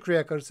Akashic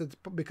Records, it's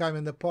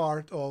becoming the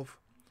part of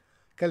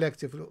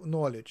collective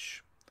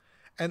knowledge.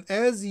 And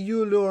as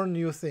you learn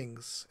new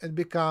things, it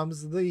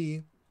becomes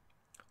the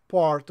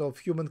part of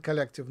human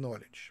collective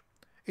knowledge.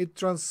 It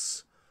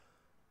transcends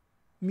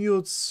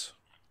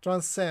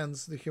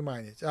the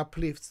humanity,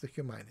 uplifts the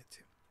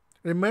humanity.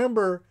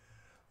 Remember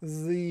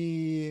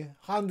the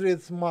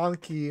 100th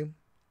monkey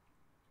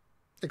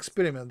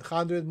experiment,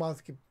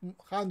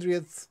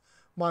 100th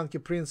monkey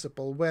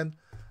principle, when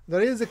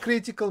there is a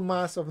critical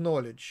mass of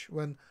knowledge,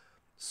 when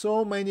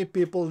so many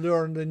people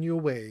learn the new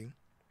way,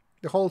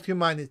 the whole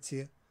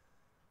humanity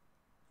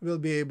will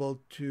be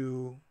able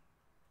to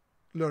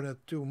learn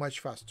it too much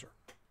faster.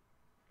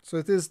 So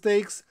it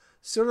takes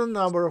certain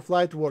number of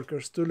light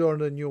workers to learn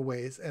the new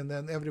ways, and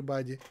then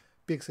everybody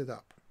picks it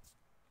up.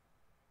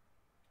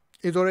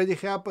 It already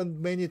happened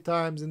many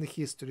times in the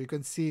history. You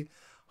can see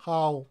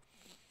how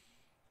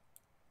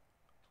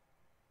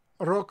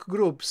rock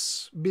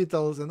groups,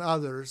 Beatles and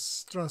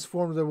others,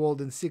 transformed the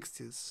world in the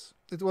 60s.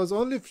 It was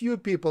only few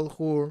people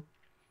who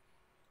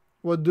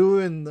were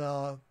doing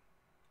the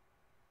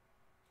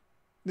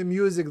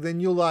music, the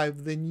new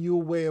life, the new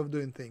way of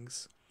doing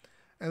things.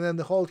 And then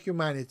the whole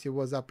humanity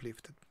was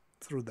uplifted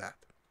through that.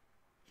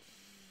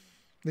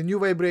 The new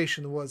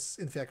vibration was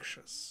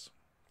infectious.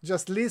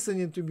 Just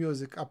listening to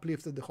music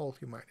uplifted the whole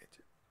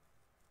humanity.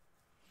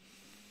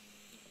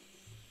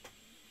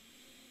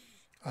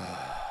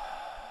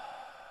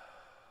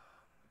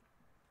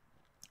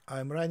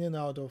 I'm running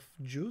out of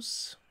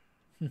juice.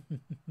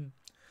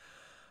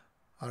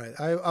 All right,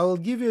 I will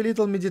give you a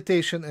little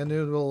meditation and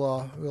it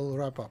will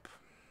wrap up.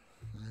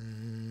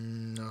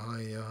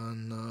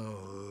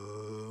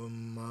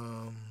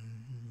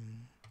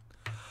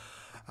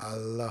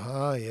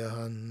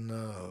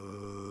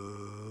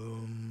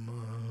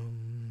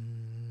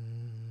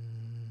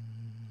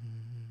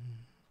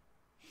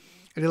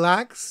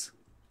 Relax.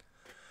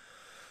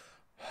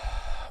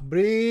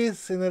 Breathe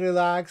in a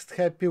relaxed,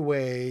 happy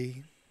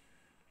way.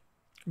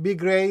 Be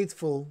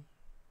grateful.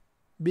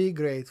 Be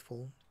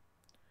grateful.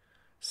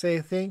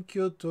 Say thank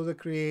you to the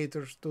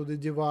creators, to the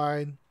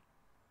divine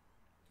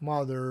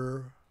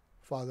Mother,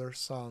 Father,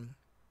 Son,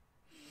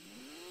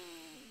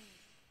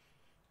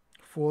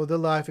 for the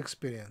life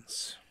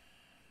experience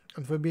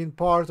and for being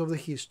part of the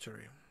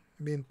history,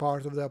 being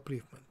part of the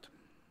upliftment.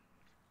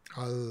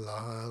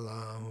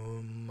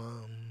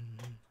 Allahumma,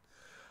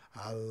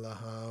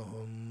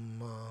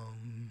 Allahumma.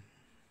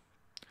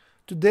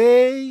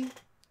 Today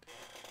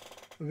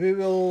we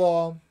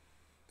will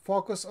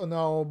focus on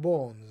our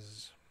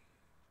bones.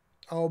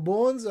 Our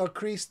bones are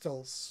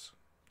crystals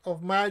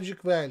of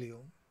magic value.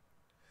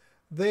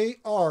 They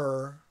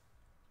are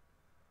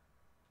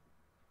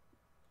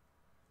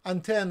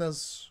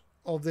antennas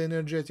of the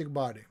energetic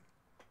body.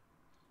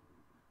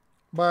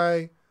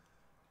 By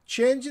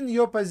changing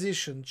your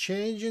position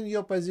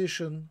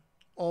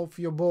of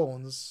your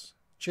bones,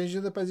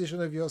 changing the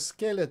position of your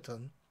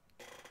skeleton,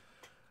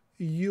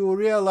 you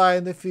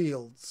realign the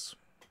fields.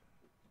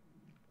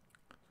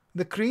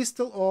 The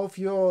crystals of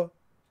your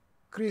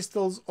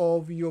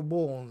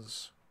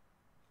bones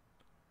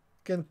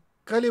can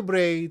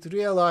calibrate,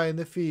 realign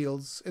the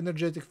fields,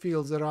 energetic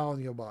fields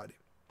around your body.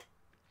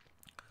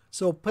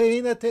 So pay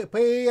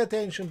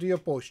attention to your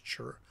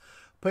posture.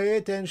 Pay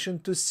attention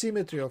to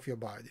symmetry of your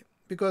body,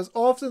 because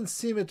often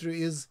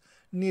symmetry is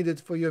needed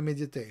for your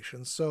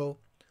meditation. So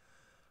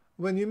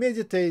when you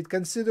meditate,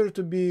 consider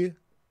to be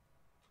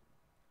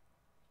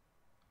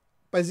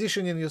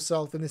positioning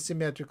yourself in a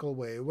symmetrical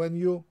way. When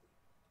you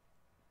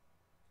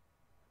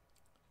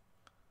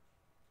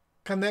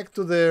connect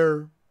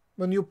to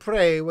when you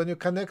pray, when you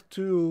connect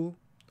to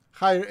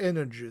higher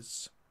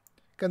energies,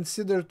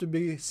 consider to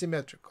be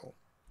symmetrical.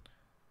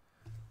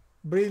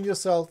 Bring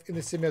yourself in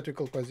a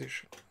symmetrical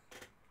position.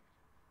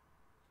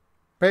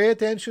 Pay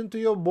attention to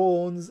your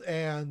bones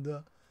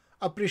and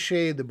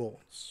appreciate the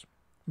bones.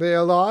 They are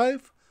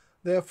alive,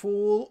 they are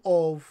full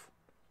of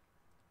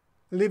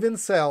living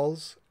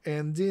cells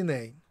and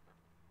DNA.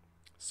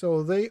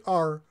 So they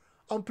are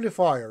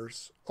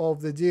amplifiers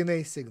of the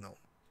DNA signal.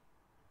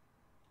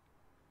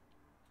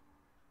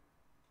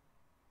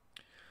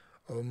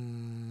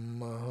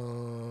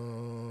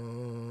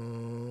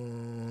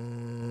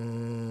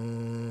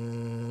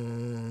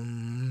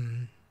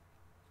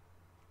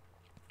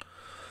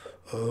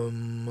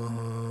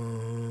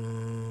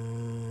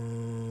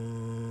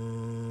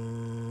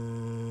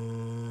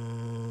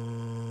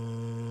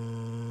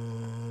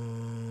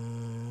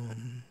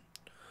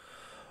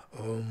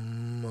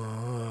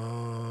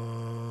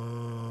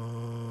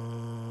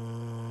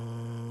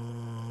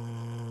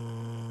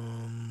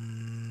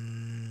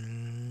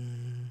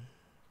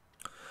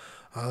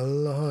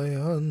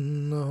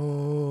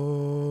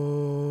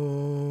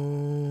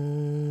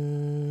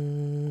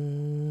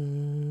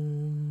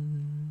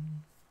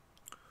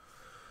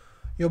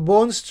 Your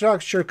bone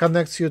structure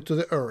connects you to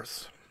the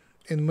earth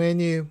in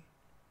many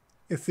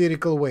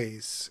etherical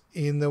ways,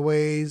 in the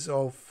ways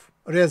of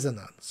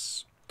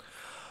resonance.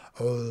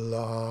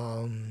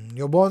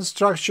 Your bone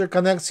structure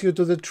connects you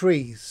to the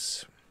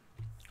trees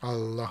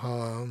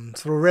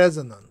through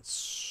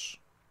resonance.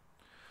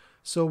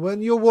 So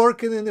when you're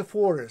working in the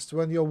forest,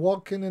 when you're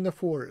walking in the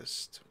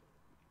forest,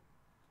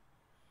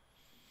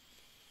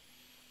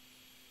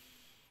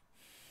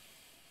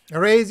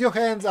 raise your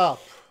hands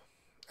up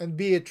and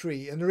be a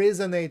tree and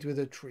resonate with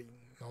a tree.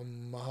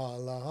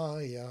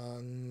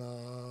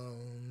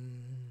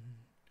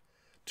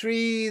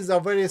 Trees are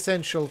very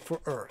essential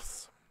for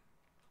Earth.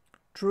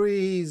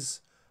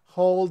 Trees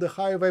hold a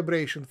high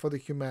vibration for the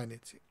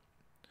humanity.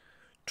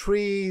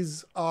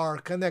 Trees are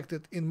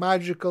connected in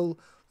magical,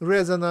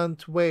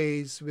 resonant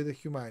ways with the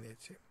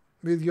humanity,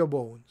 with your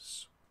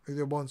bones, with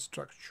your bone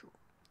structure.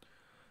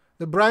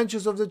 The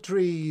branches of the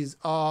trees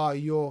are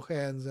your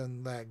hands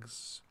and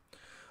legs.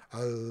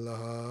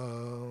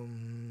 Allah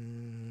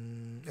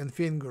and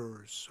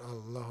fingers.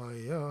 Allah.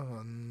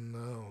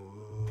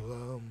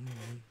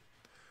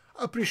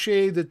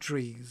 Appreciate the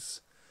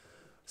trees.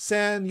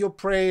 Send your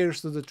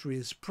prayers to the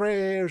trees.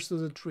 Prayers to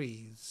the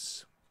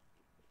trees.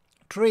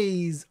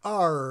 Trees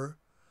are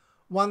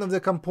one of the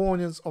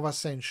components of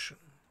ascension.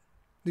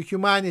 The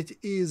humanity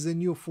is the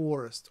new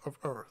forest of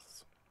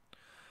earth.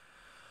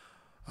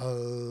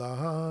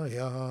 Allah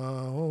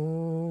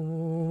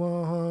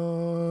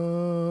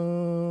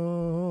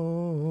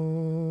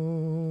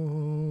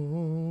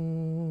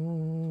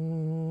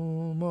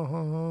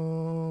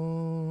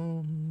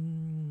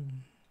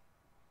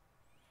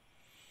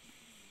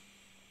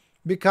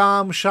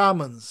become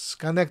shamans,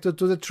 connected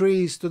to the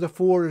trees, to the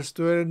forest,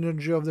 to the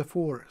energy of the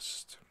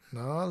forest.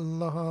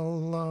 Allah,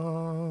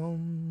 Allah,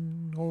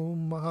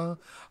 Ummah,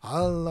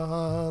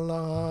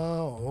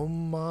 Allah,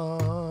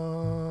 Ummah,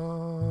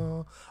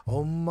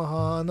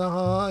 Ummah,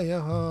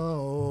 Nahaya,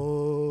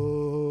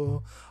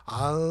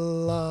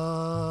 Allah,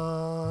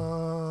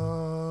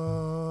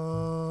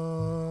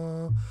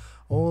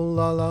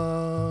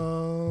 Ullala.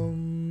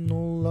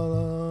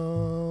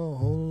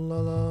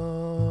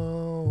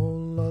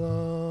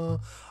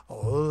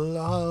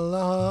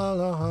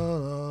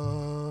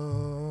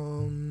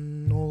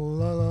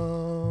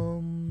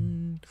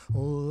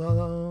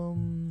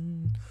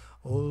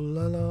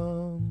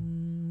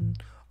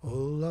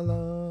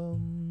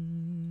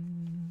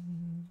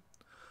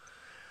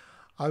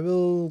 I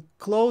will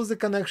close the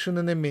connection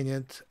in a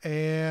minute,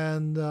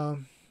 and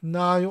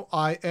now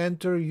I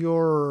enter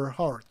your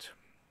heart,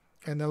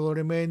 and I will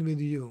remain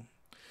with you.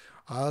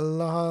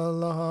 Allah,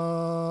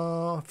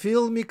 Allah,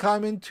 feel me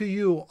coming to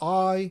you.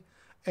 I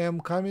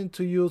am coming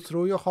to you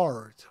through your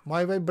heart.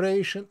 My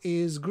vibration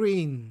is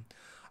green.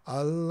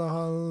 Allah,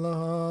 Allah,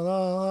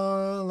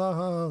 Allah,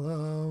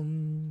 Allah.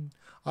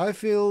 I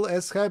feel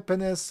as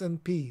happiness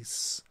and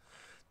peace.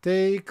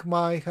 Take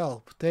my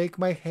help, take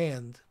my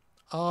hand.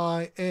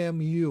 I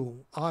am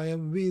you, I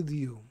am with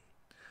you.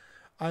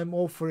 I'm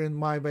offering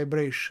my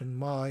vibration,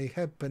 my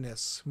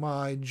happiness,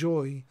 my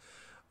joy,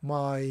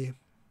 my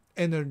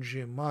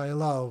energy, my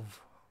love.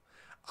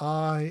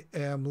 I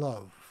am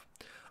love.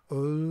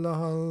 Allah,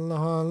 Allah,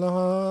 Allah,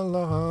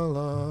 Allah,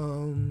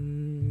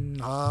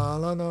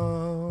 Allah,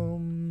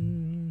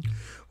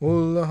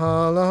 Allah,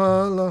 Allah,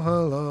 Allah,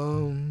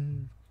 Allah,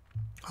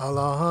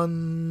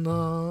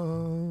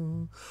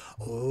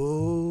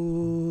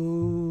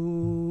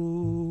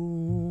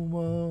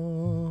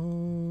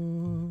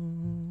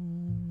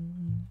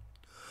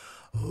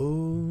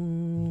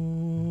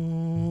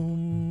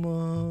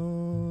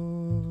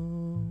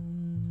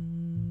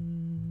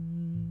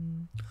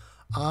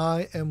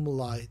 I am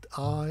light,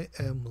 I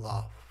am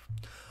love.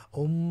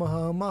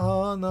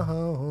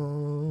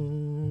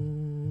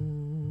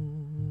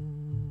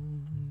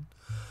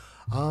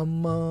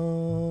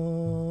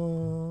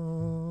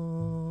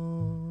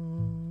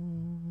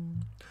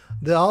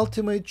 The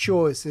ultimate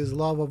choice is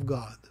love of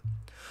God.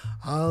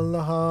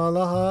 Allah,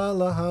 Allah,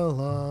 Allah,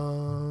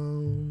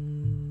 Allah.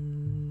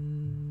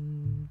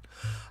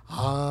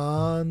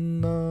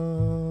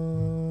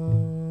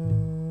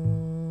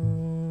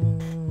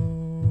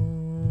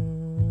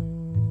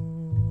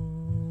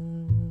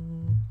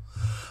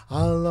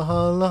 Allah,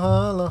 Allah,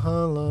 Allah,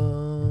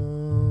 Allah.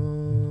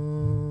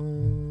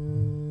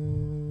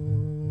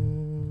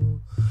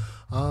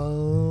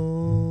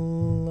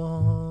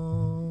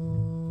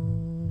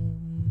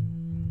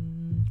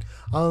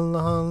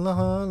 Allah, Allah,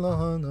 Allah,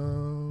 Allah.